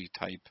Gurley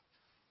type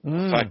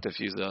effect if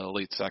he's a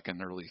late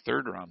second, early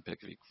third round pick,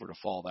 if he were to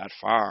fall that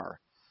far,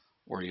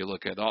 where you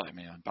look at, oh, I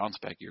mean, a bounce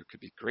back year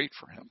could be great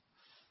for him.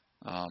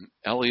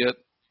 Elliott,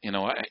 you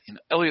know,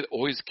 Elliott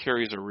always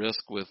carries a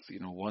risk with, you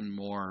know, one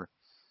more,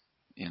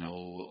 you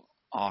know,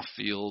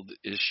 off-field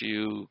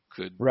issue,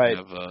 could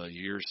have a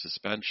year's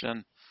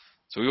suspension.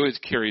 So he always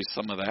carries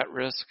some of that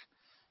risk.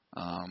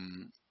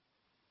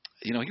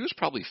 You know, he was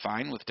probably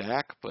fine with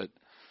Dak, but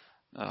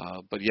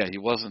yeah, he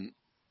wasn't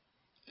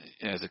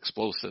as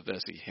explosive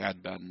as he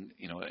had been,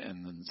 you know,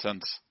 and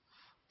since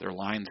their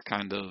line's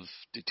kind of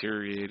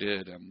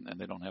deteriorated and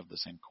they don't have the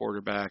same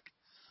quarterback,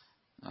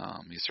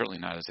 he's certainly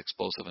not as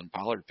explosive, and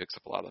Pollard picks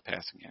up a lot of the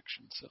passing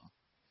action, so.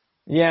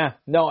 Yeah,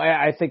 no,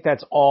 I think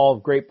that's all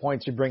great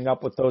points you bring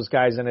up with those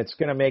guys, and it's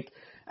going to make,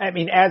 I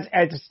mean, as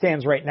it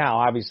stands right now,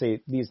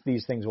 obviously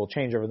these things will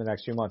change over the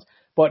next few months,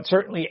 but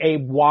certainly a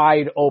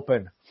wide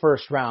open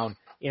first round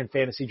in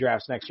fantasy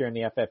drafts next year in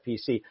the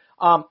FFPC.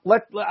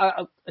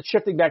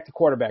 Shifting back to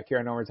quarterback here,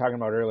 I know we were talking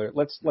about earlier.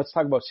 Let's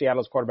talk about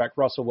Seattle's quarterback,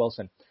 Russell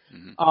Wilson.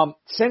 Mm-hmm.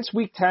 Since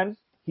week 10,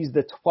 he's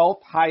the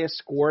 12th highest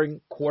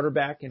scoring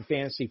quarterback in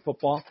fantasy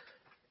football.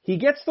 He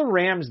gets the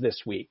Rams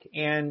this week,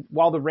 and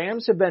while the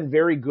Rams have been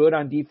very good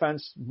on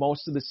defense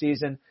most of the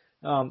season,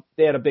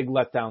 they had a big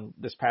letdown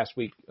this past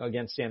week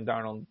against Sam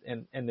Darnold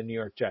and the New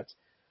York Jets.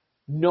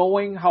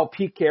 Knowing how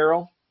Pete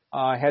Carroll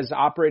has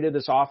operated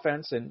this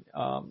offense, and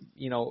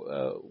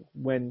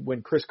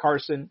when Chris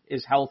Carson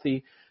is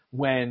healthy,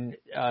 when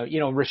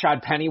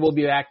Rashad Penny will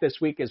be back this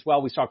week as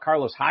well. We saw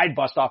Carlos Hyde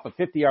bust off a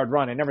 50-yard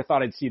run. I never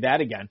thought I'd see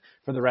that again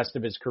for the rest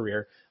of his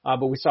career,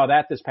 but we saw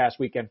that this past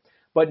weekend.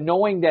 But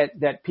knowing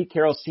that Pete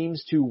Carroll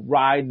seems to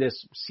ride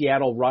this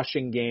Seattle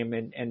rushing game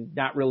and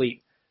not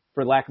really,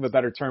 for lack of a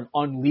better term,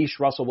 unleash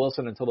Russell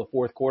Wilson until the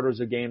fourth quarters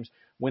of games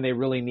when they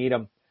really need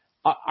him,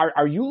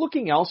 are you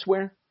looking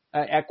elsewhere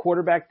at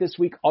quarterback this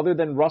week other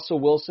than Russell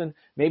Wilson,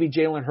 maybe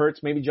Jalen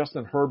Hurts, maybe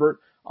Justin Herbert,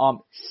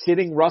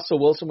 sitting Russell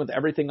Wilson with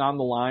everything on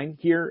the line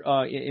here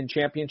in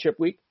championship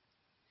week?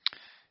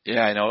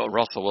 Yeah, I know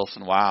Russell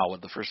Wilson, wow, with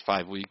the first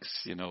 5 weeks,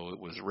 it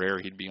was rare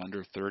he'd be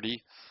under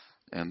 30.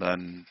 And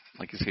then,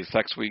 like you say,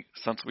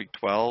 since week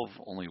 12,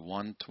 only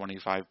one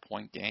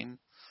 25-point game.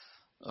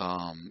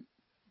 In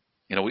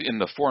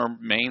the 4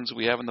 mains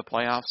we have in the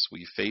playoffs,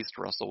 we faced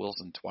Russell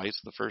Wilson twice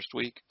the first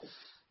week.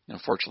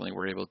 Fortunately,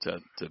 we're able to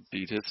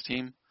beat his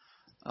team.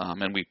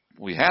 And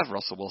we have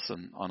Russell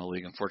Wilson on a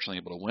league, unfortunately,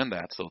 able to win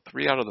that. So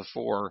 3 out of the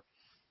 4,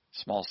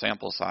 small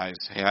sample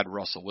size, had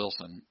Russell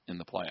Wilson in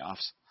the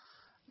playoffs.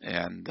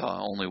 And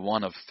only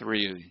 1 of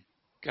 3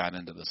 got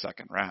into the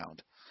second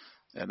round.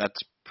 And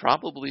that's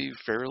probably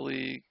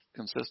fairly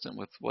consistent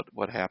with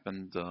what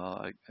happened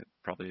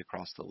probably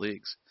across the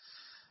leagues.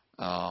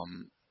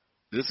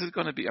 This is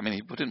going to be,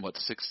 he put in,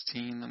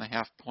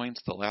 16.5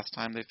 points the last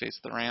time they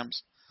faced the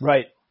Rams?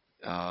 Right.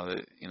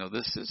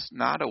 This is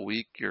not a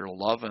week you're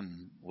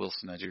loving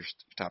Wilson as your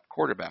top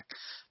quarterback.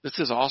 This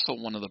is also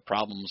one of the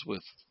problems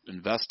with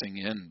investing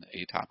in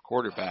a top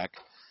quarterback.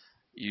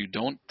 You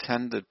don't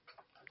tend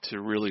to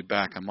really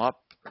back him up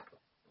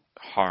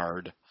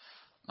hard.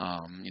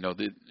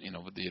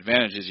 The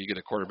advantage is you get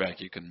a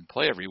quarterback you can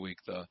play every week.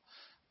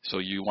 So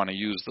you want to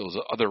use those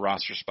other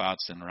roster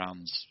spots in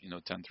rounds,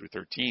 10 through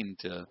 13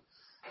 to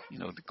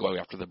go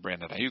after the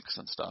Brandon Ayuks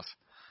and stuff.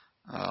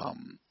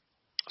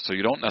 So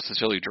you don't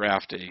necessarily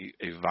draft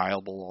a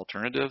viable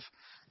alternative.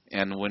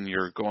 And when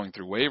you're going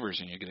through waivers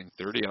and you're getting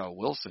 30 out of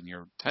Wilson,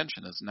 your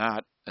intention is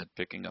not at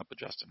picking up a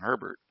Justin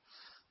Herbert.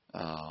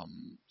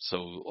 So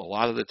a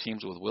lot of the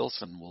teams with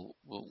Wilson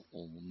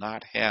will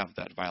not have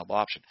that viable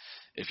option.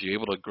 If you're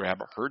able to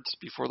grab a Hurts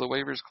before the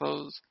waivers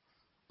close,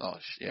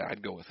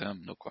 I'd go with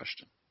him, no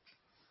question.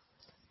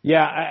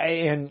 Yeah,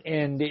 and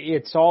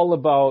it's all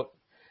about,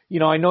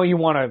 I know you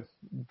want to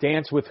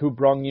dance with who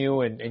brung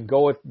you and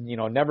go with,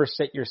 never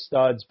sit your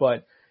studs,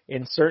 but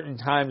in certain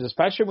times,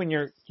 especially when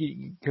you're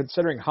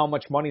considering how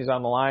much money is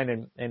on the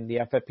line in the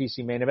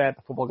FFPC main event,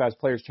 the Football Guys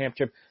Players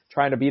Championship,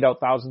 trying to beat out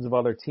thousands of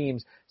other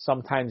teams.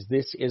 Sometimes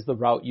this is the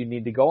route you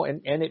need to go,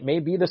 and it may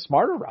be the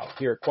smarter route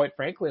here, quite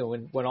frankly,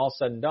 when all's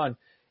said and done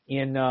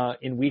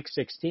in Week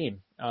 16,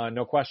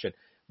 no question.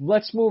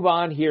 Let's move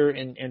on here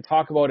and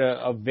talk about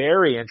a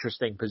very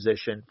interesting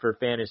position for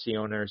fantasy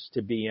owners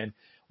to be in,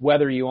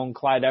 whether you own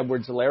Clyde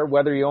Edwards-Helaire,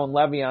 whether you own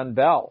Le'Veon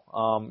Bell,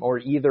 or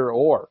either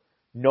or.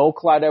 No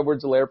Clyde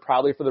Edwards-Helaire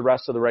probably for the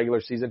rest of the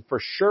regular season, for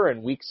sure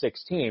in Week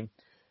 16.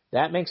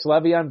 That makes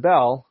Le'Veon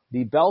Bell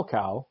the bell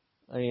cow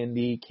in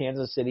the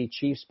Kansas City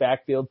Chiefs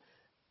backfield,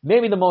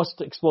 maybe the most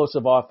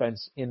explosive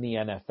offense in the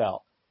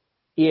NFL.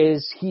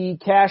 Is he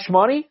cash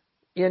money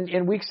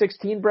in Week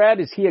 16, Brad?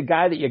 Is he a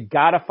guy that you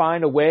got to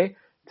find a way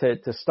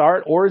to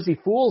start, or is he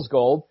fool's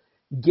gold,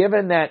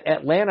 given that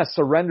Atlanta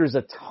surrenders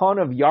a ton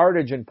of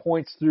yardage and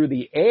points through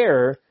the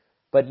air,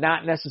 but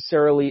not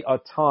necessarily a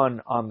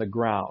ton on the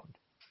ground?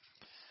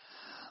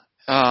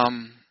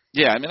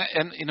 Yeah, I mean,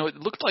 and it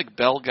looked like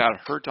Bell got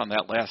hurt on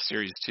that last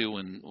series too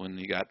when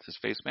he got his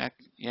face mask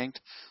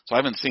yanked. So I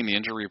haven't seen the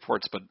injury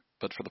reports,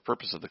 but for the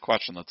purpose of the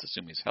question, let's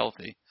assume he's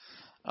healthy.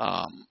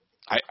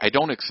 I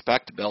don't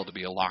expect Bell to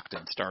be a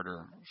locked-in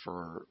starter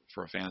for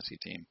a fantasy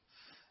team.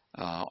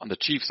 On the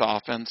Chiefs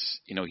offense,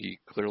 he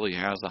clearly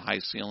has a high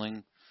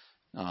ceiling,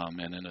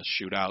 and in a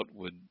shootout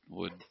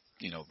would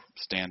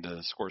stand to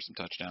score some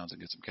touchdowns and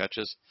get some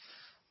catches.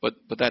 But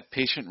that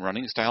patient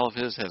running style of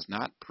his has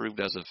not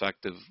proved as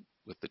effective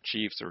with the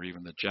Chiefs or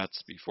even the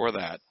Jets before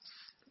that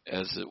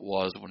as it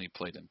was when he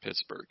played in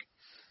Pittsburgh.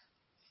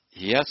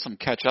 He has some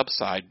catch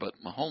upside, but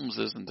Mahomes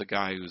isn't the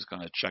guy who's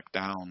going to check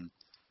down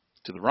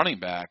to the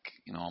running back,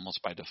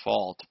 almost by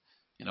default.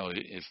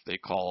 If they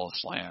call a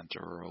slant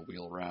or a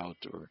wheel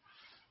route or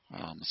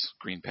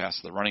screen pass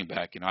to the running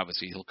back,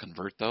 obviously he'll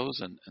convert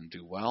those and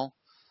do well.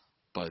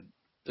 But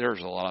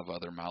there's a lot of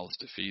other mouths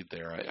to feed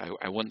there.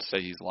 I wouldn't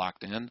say he's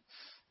locked in.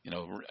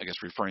 I guess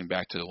referring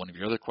back to one of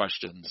your other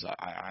questions,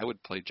 I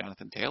would play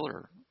Jonathan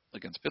Taylor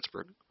against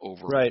Pittsburgh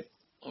over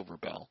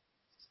Bell.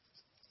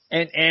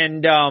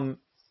 And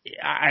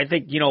I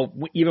think,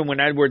 even when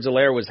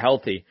Edwards-Helaire was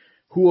healthy,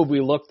 who have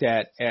we looked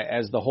at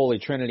as the Holy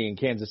Trinity in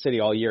Kansas City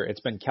all year? It's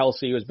been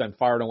Kelsey, who has been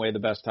far and away the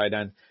best tight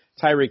end.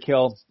 Tyreek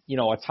Hill,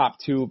 a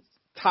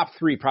top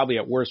three probably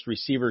at worst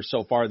receiver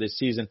so far this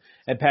season,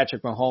 and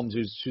Patrick Mahomes,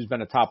 who's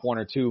been a top one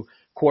or two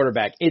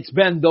quarterback. It's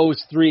been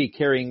those three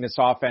carrying this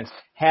offense,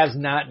 has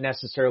not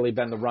necessarily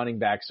been the running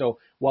back. So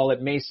while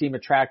it may seem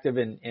attractive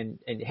and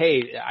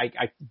hey,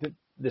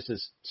 this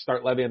is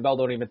start Le'Veon Bell,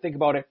 don't even think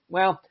about it.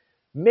 Well,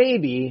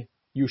 maybe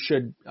you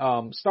should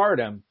start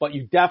him, but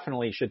you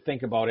definitely should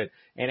think about it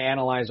and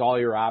analyze all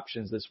your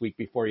options this week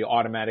before you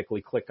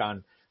automatically click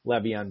on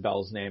Le'Veon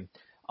Bell's name.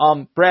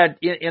 Brad,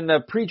 in the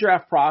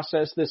pre-draft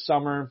process this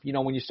summer,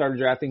 when you started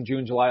drafting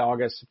June, July,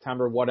 August,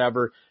 September,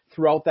 whatever,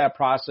 throughout that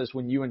process,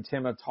 when you and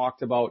Tim have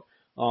talked about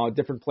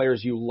different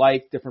players you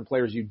like, different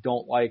players you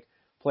don't like,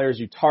 players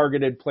you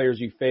targeted,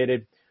 players you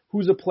faded,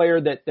 who's a player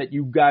that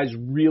you guys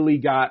really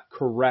got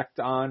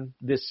correct on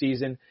this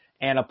season,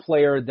 and a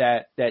player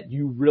that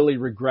you really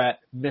regret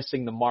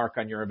missing the mark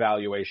on your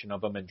evaluation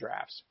of them in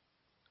drafts?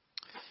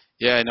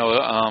 Yeah, I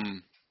know.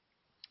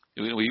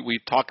 We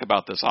talk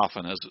about this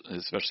often,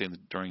 especially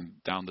during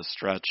down the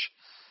stretch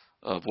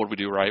of what do we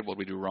do right, what do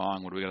we do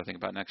wrong, what do we got to think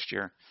about next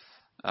year.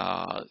 So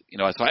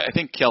I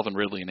think Calvin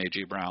Ridley and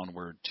A.J. Brown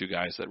were two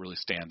guys that really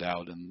stand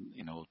out, and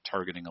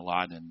targeting a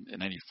lot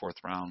in any fourth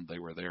round they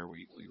were there.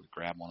 We would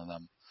grab one of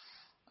them,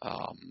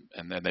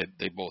 and then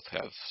they both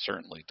have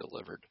certainly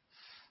delivered.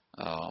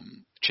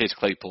 Chase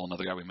Claypool,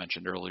 another guy we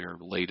mentioned earlier,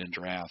 late in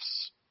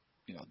drafts,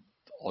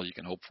 all you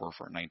can hope for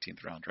a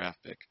 19th round draft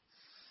pick.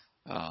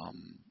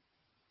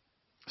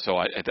 So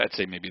I'd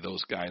say maybe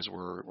those guys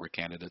were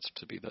candidates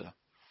to be the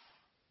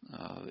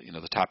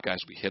top guys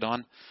we hit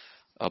on.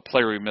 A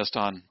player we missed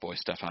on, boy,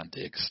 Stephon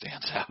Diggs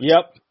stands out.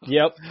 Yep.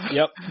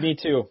 Me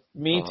too.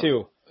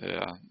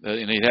 Yeah,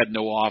 and he had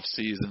no off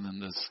season in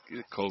this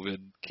COVID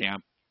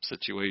camp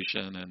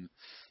situation and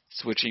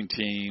switching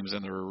teams,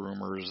 and there were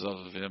rumors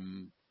of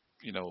him,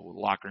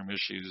 locker room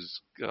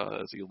issues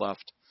as he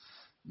left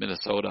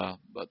Minnesota,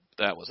 but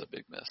that was a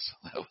big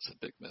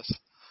miss.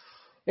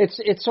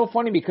 It's so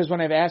funny because when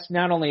I've asked,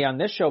 not only on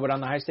this show, but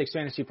on the High Stakes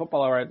Fantasy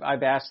Football Hour,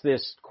 I've asked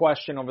this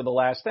question over the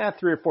last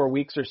 3 or 4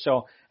 weeks or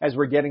so as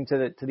we're getting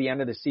to the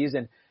end of the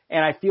season.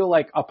 And I feel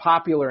like a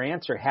popular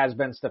answer has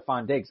been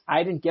Stephon Diggs.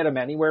 I didn't get him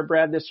anywhere,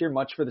 Brad, this year,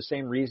 much for the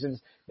same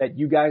reasons that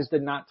you guys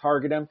did not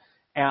target him.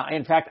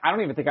 In fact, I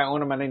don't even think I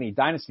own him on any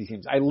dynasty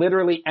teams. I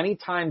literally,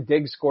 anytime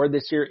Diggs scored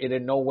this year, it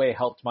in no way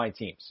helped my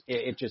teams.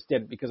 It just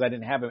didn't, because I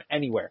didn't have him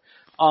anywhere.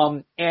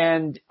 I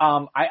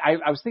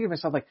was thinking to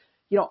myself, like,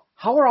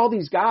 how are all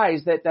these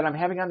guys that I'm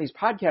having on these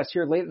podcasts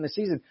here late in the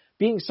season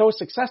being so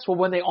successful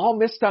when they all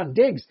missed on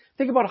Diggs?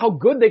 Think about how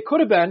good they could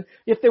have been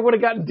if they would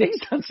have gotten Diggs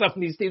on some of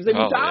these teams. They'd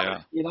be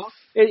dominant,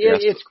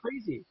 It's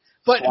crazy.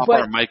 But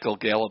our Michael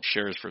Gallup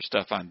shares for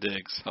Stephon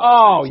Diggs.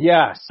 Oh,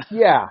 yes.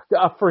 Yeah,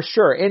 for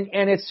sure.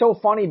 And it's so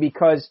funny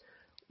because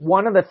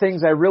one of the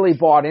things I really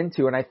bought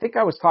into, and I think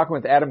I was talking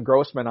with Adam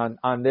Grossman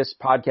on this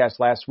podcast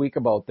last week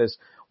about this,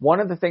 one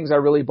of the things I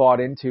really bought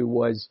into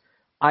was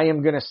I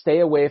am going to stay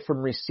away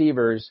from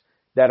receivers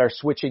that are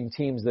switching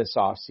teams this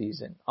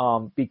offseason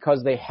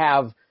because they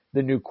have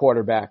the new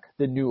quarterback,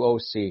 the new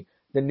OC,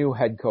 the new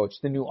head coach,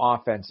 the new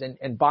offense.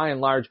 And by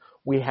and large,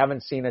 we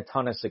haven't seen a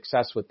ton of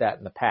success with that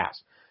in the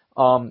past.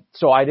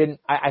 So I think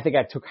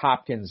I took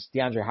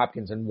DeAndre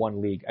Hopkins in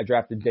one league. I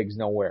drafted Diggs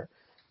nowhere.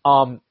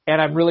 And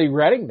I'm really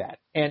dreading that.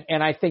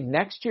 And I think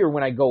next year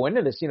when I go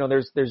into this,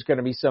 there's going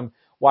to be some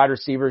wide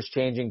receivers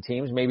changing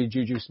teams, maybe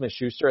Juju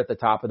Smith-Schuster at the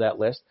top of that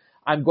list.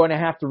 I'm going to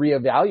have to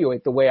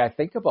reevaluate the way I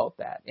think about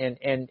that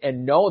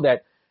and know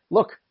that,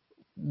 look,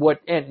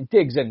 and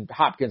Diggs and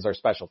Hopkins are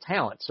special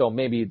talent, so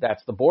maybe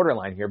that's the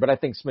borderline here, but I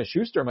think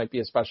Smith-Schuster might be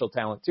a special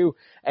talent too.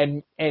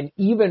 And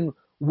even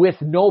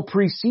with no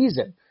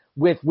preseason,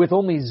 with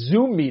only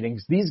Zoom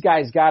meetings, these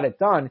guys got it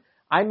done.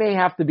 I may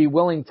have to be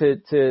willing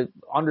to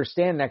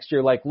understand next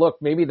year, like, look,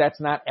 maybe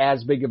that's not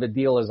as big of a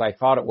deal as I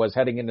thought it was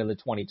heading into the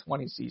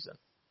 2020 season.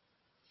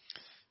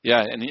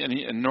 Yeah,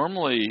 and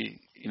normally,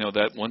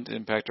 that wouldn't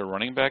impact a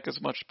running back as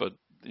much, but,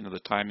 the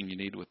timing you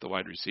need with the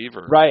wide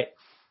receiver. Right.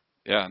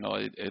 Yeah, no,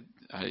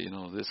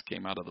 this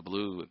came out of the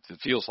blue. It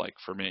feels like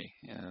for me,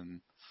 and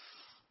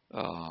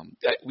on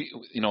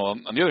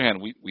the other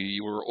hand,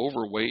 we were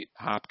overweight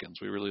Hopkins.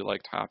 We really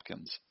liked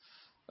Hopkins,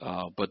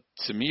 but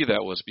to me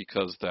that was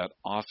because that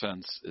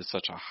offense is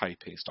such a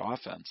high-paced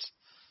offense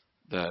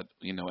that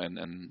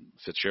and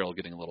Fitzgerald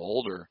getting a little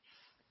older,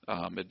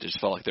 it just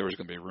felt like there was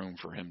going to be room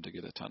for him to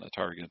get a ton of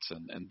targets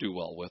and do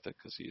well with it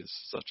because he is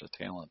such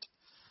a talent.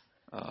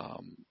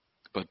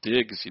 But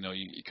Diggs,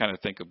 you kind of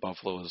think of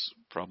Buffalo as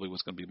probably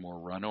was going to be more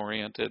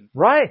run-oriented.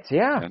 Right,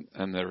 yeah.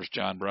 And there was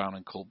John Brown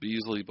and Cole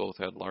Beasley, both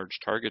had large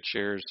target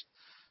shares.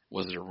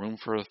 Was there room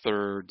for a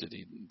third?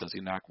 Does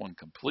he knock one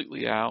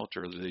completely out,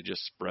 or did they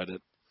just spread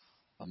it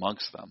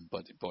amongst them?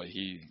 But, boy,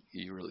 he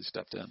really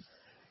stepped in.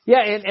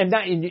 Yeah, and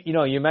that,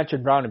 you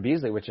mentioned Brown and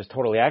Beasley, which is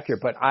totally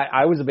accurate, but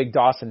I was a big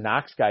Dawson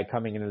Knox guy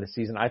coming into the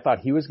season. I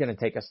thought he was going to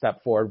take a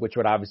step forward, which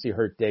would obviously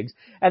hurt Diggs.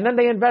 And then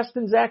they invest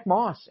in Zach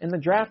Moss in the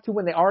draft, too,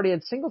 when they already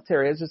had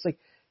Singletary. It's just like,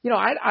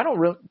 I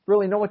don't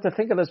really know what to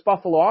think of this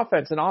Buffalo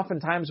offense. And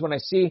oftentimes when I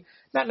see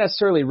not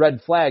necessarily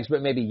red flags,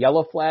 but maybe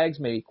yellow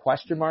flags, maybe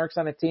question marks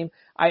on a team,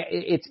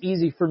 it's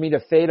easy for me to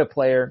fade a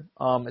player,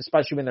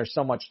 especially when there's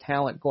so much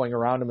talent going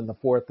around him in the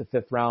 4th to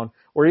 5th round,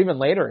 or even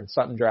later in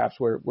some drafts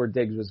where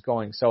Diggs was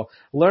going. So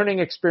learning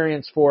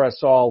experience for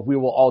us all. We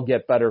will all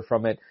get better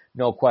from it.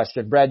 No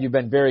question. Brad, you've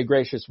been very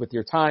gracious with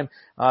your time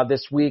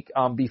this week.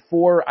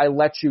 Before I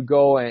let you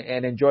go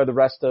and enjoy the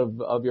rest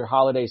of your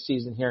holiday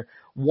season here,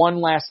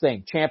 one last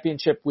thing,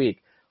 championship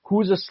week.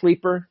 Who's a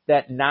sleeper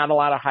that not a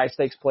lot of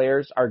high-stakes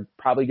players are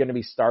probably going to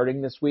be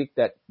starting this week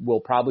that will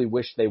probably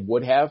wish they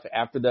would have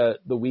after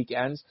the week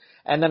ends?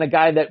 And then a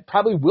guy that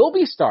probably will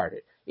be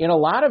started in a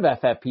lot of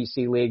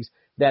FFPC leagues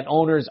that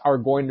owners are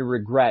going to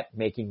regret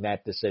making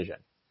that decision.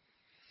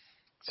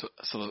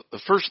 So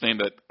the first name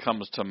that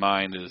comes to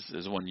mind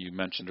is one you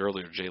mentioned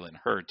earlier, Jalen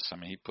Hurts. I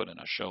mean, he put in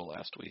a show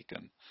last week,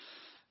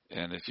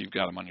 and if you've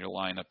got him on your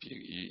lineup,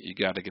 you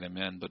got to get him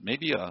in. But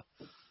maybe a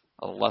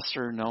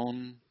lesser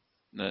known,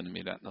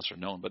 maybe not lesser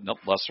known, but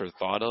lesser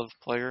thought of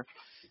player,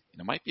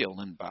 might be a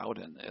Lynn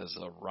Bowden as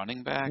a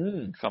running back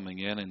coming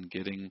in and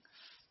getting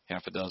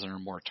half a dozen or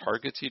more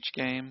targets each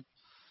game.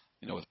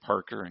 With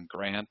Parker and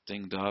Grant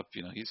dinged up,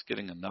 he's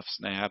getting enough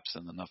snaps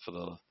and enough of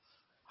the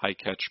high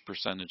catch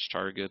percentage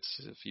targets.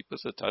 If he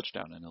puts a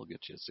touchdown in, he'll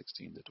get you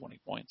 16 to 20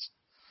 points.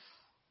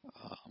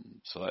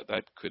 So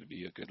that could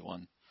be a good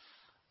one.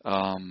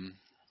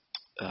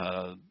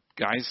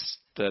 Guys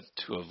that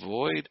to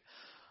avoid,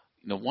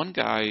 one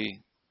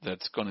guy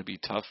that's going to be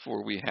tough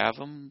where we have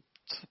him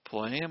to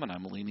play him, and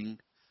I'm leaning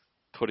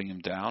putting him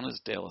down, is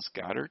Dallas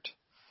Goedert.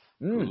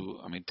 Who,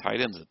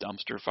 tight end's a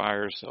dumpster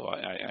fire, so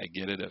I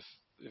get it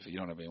if you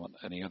don't have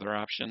any other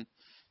option,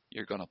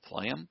 you're going to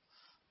play him.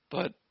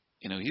 But,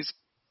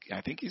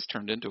 I think he's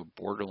turned into a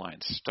borderline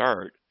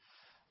start.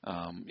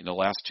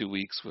 Last 2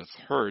 weeks with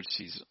Hurts,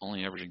 he's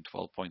only averaging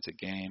 12 points a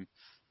game.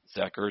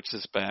 Zach Ertz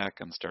is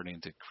back and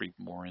starting to creep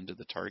more into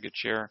the target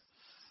share.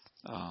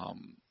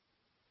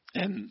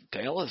 And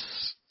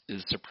Dallas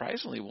is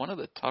surprisingly one of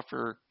the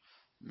tougher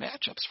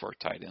matchups for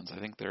tight ends. I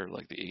think they're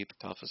like the 8th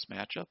toughest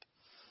matchup.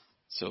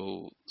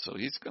 So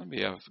he's going to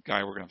be a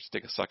guy we're going to have to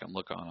take a second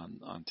look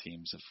on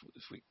teams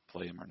if we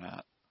play him or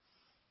not.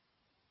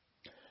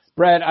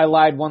 Brad, I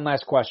lied. One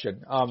last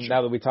question. Sure.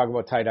 Now that we talk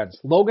about tight ends,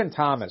 Logan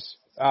Thomas,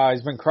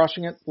 he's been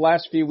crushing it the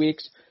last few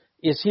weeks.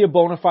 Is he a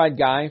bona fide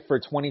guy for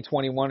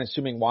 2021,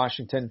 assuming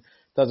Washington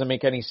doesn't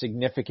make any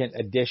significant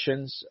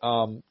additions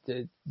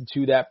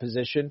to that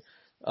position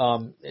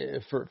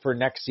for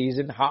next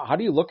season? How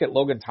do you look at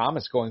Logan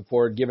Thomas going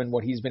forward, given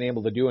what he's been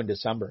able to do in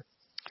December?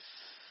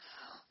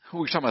 Who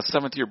are we talking about,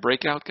 7th-year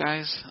breakout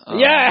guys?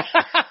 Yeah,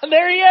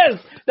 there he is.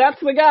 That's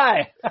the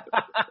guy.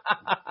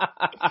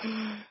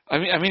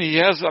 he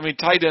has.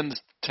 Tight ends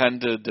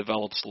tend to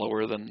develop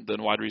slower than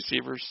wide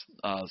receivers,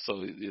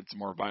 so it's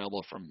more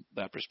viable from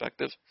that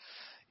perspective.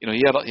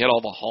 he had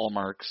all the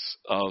hallmarks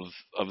of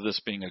this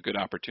being a good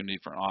opportunity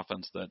for an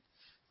offense that,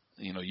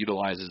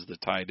 utilizes the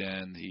tight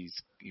end.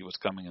 He was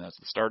coming in as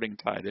the starting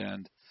tight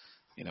end.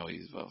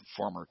 He's a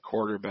former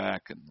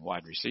quarterback and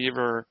wide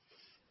receiver,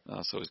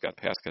 so he's got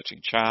pass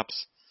catching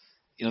chops.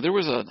 There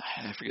was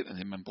I forget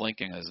him, I'm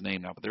blanking on his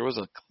name now, but there was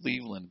a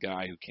Cleveland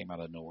guy who came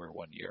out of nowhere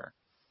one year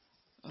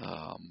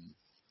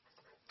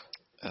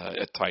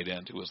at tight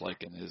end who was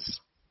like in his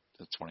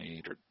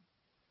 28 or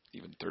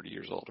even 30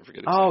 years old. I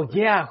forget. Oh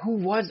yeah, who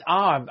was?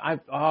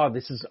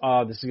 This is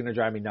going to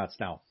drive me nuts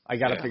now. I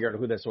got to figure out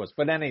who this was.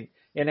 But in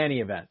any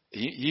event,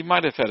 he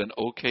might have had an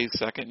okay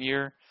second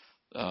year,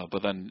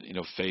 but then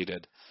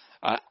faded.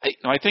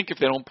 I think if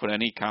they don't put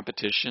any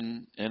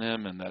competition in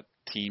him and that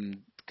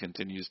team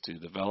continues to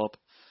develop,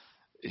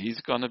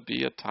 he's going to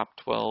be a top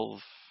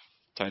 12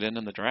 tight end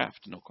in the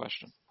draft, no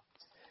question.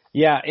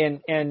 Yeah,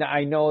 and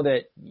I know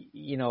that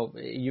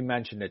you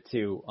mentioned it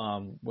too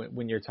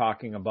when you're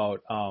talking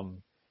about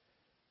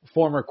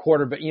former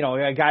quarterback,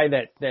 a guy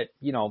that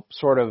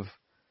sort of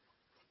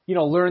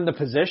learned the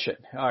position.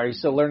 He's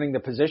still learning the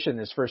position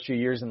his first few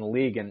years in the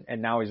league,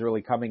 and now he's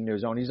really coming to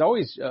his own. He's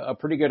always a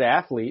pretty good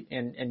athlete,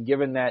 and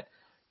given that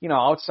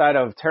outside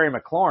of Terry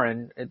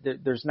McLaurin,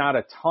 there's not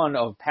a ton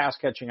of pass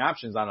catching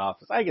options on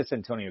offense. I guess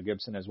Antonio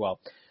Gibson as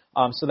well.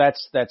 So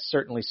that's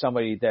certainly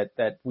somebody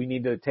that we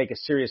need to take a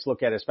serious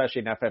look at,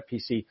 especially in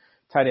FFPC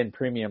tight end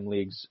premium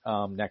leagues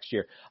next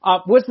year.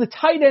 Was the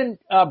tight end,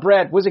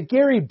 Brad, was it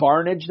Gary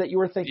Barnidge that you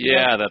were thinking of?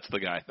 Yeah, that's the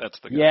guy.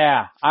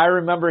 Yeah, I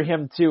remember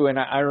him too, and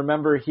I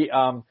remember he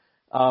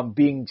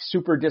being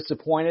super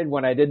disappointed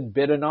when I didn't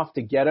bid enough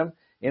to get him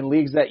in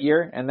leagues that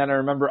year, and then I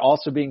remember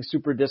also being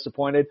super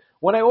disappointed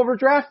when I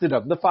overdrafted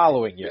him the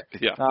following year,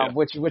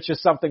 which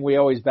is something we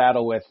always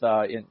battle with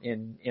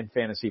in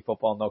fantasy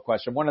football, no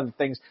question. One of the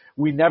things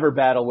we never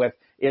battle with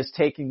is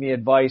taking the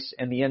advice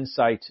and the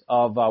insight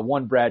of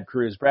one Brad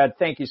Cruz. Brad,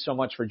 thank you so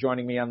much for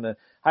joining me on the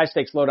High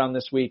Stakes Lowdown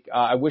this week.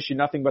 I wish you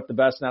nothing but the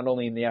best, not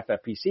only in the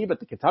FFPC, but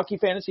the Kentucky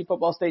Fantasy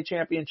Football State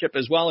Championship,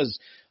 as well as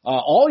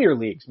all your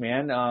leagues,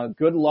 man.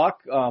 Good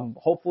luck.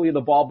 Hopefully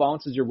the ball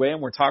bounces your way,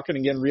 and we're talking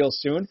again real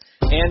soon.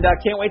 And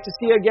can't wait to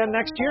see you again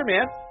next year,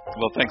 man.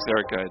 Well, thanks,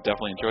 Eric. I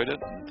definitely enjoyed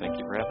it, and thank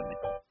you for having me.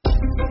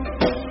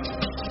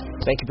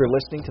 Thank you for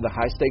listening to the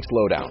High Stakes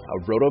Lowdown, a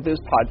RotoViz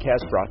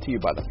podcast brought to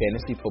you by the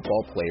Fantasy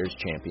Football Players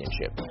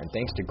Championship. And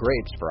thanks to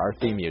Grapes for our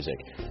theme music.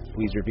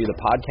 Please review the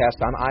podcast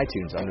on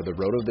iTunes under the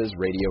RotoViz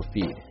radio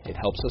feed. It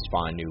helps us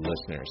find new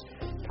listeners.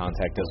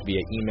 Contact us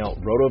via email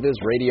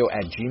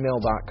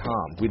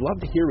rotovizradio@gmail.com. We'd love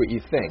to hear what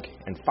you think.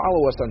 And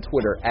follow us on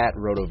Twitter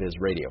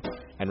 @RotoVizRadio.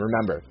 And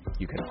remember,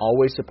 you can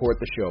always support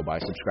the show by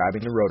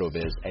subscribing to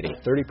RotoViz at a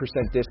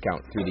 30%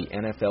 discount through the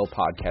NFL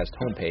Podcast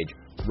homepage,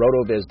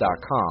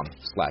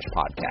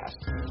 rotoviz.com/podcast.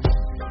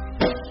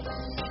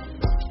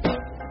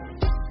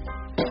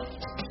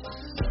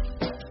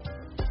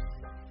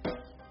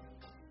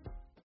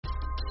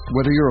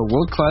 Whether you're a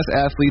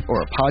world-class athlete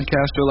or a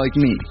podcaster like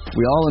me,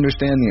 we all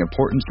understand the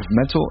importance of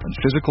mental and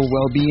physical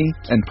well-being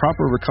and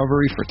proper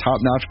recovery for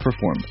top-notch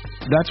performance.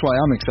 That's why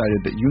I'm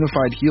excited that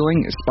Unified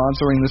Healing is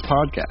sponsoring this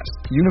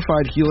podcast.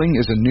 Unified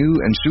Healing is a new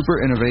and super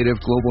innovative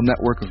global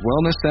network of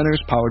wellness centers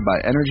powered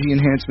by Energy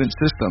Enhancement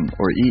System,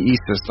 or EE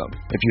System.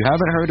 If you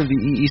haven't heard of the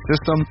EE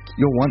System,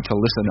 you'll want to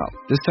listen up.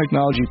 This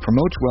technology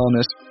promotes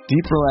wellness,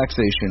 deep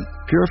relaxation,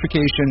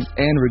 purification,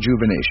 and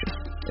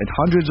rejuvenation. In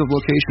hundreds of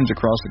locations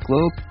across the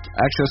globe,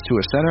 access to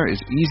a center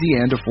is easy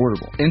and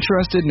affordable.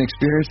 Interested in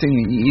experiencing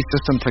the EE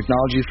System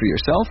technology for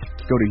yourself?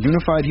 Go to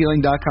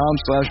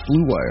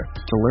unifydhealing.com/bluewire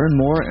to learn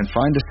more and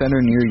find a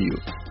center near you.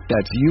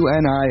 That's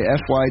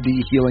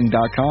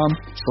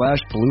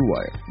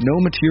unifydhealing.com/bluewire. No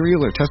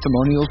material or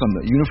testimonials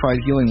on the Unified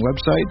Healing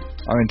website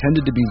are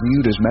intended to be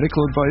viewed as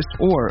medical advice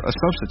or a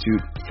substitute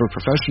for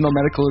professional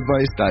medical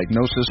advice,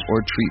 diagnosis,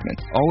 or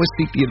treatment. Always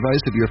seek the advice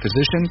of your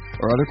physician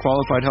or other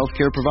qualified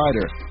healthcare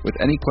provider with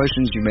any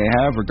questions you may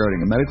have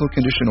regarding a medical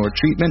condition or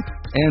treatment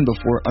and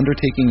before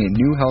undertaking a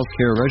new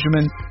healthcare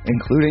regimen,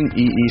 including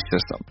EE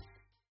System.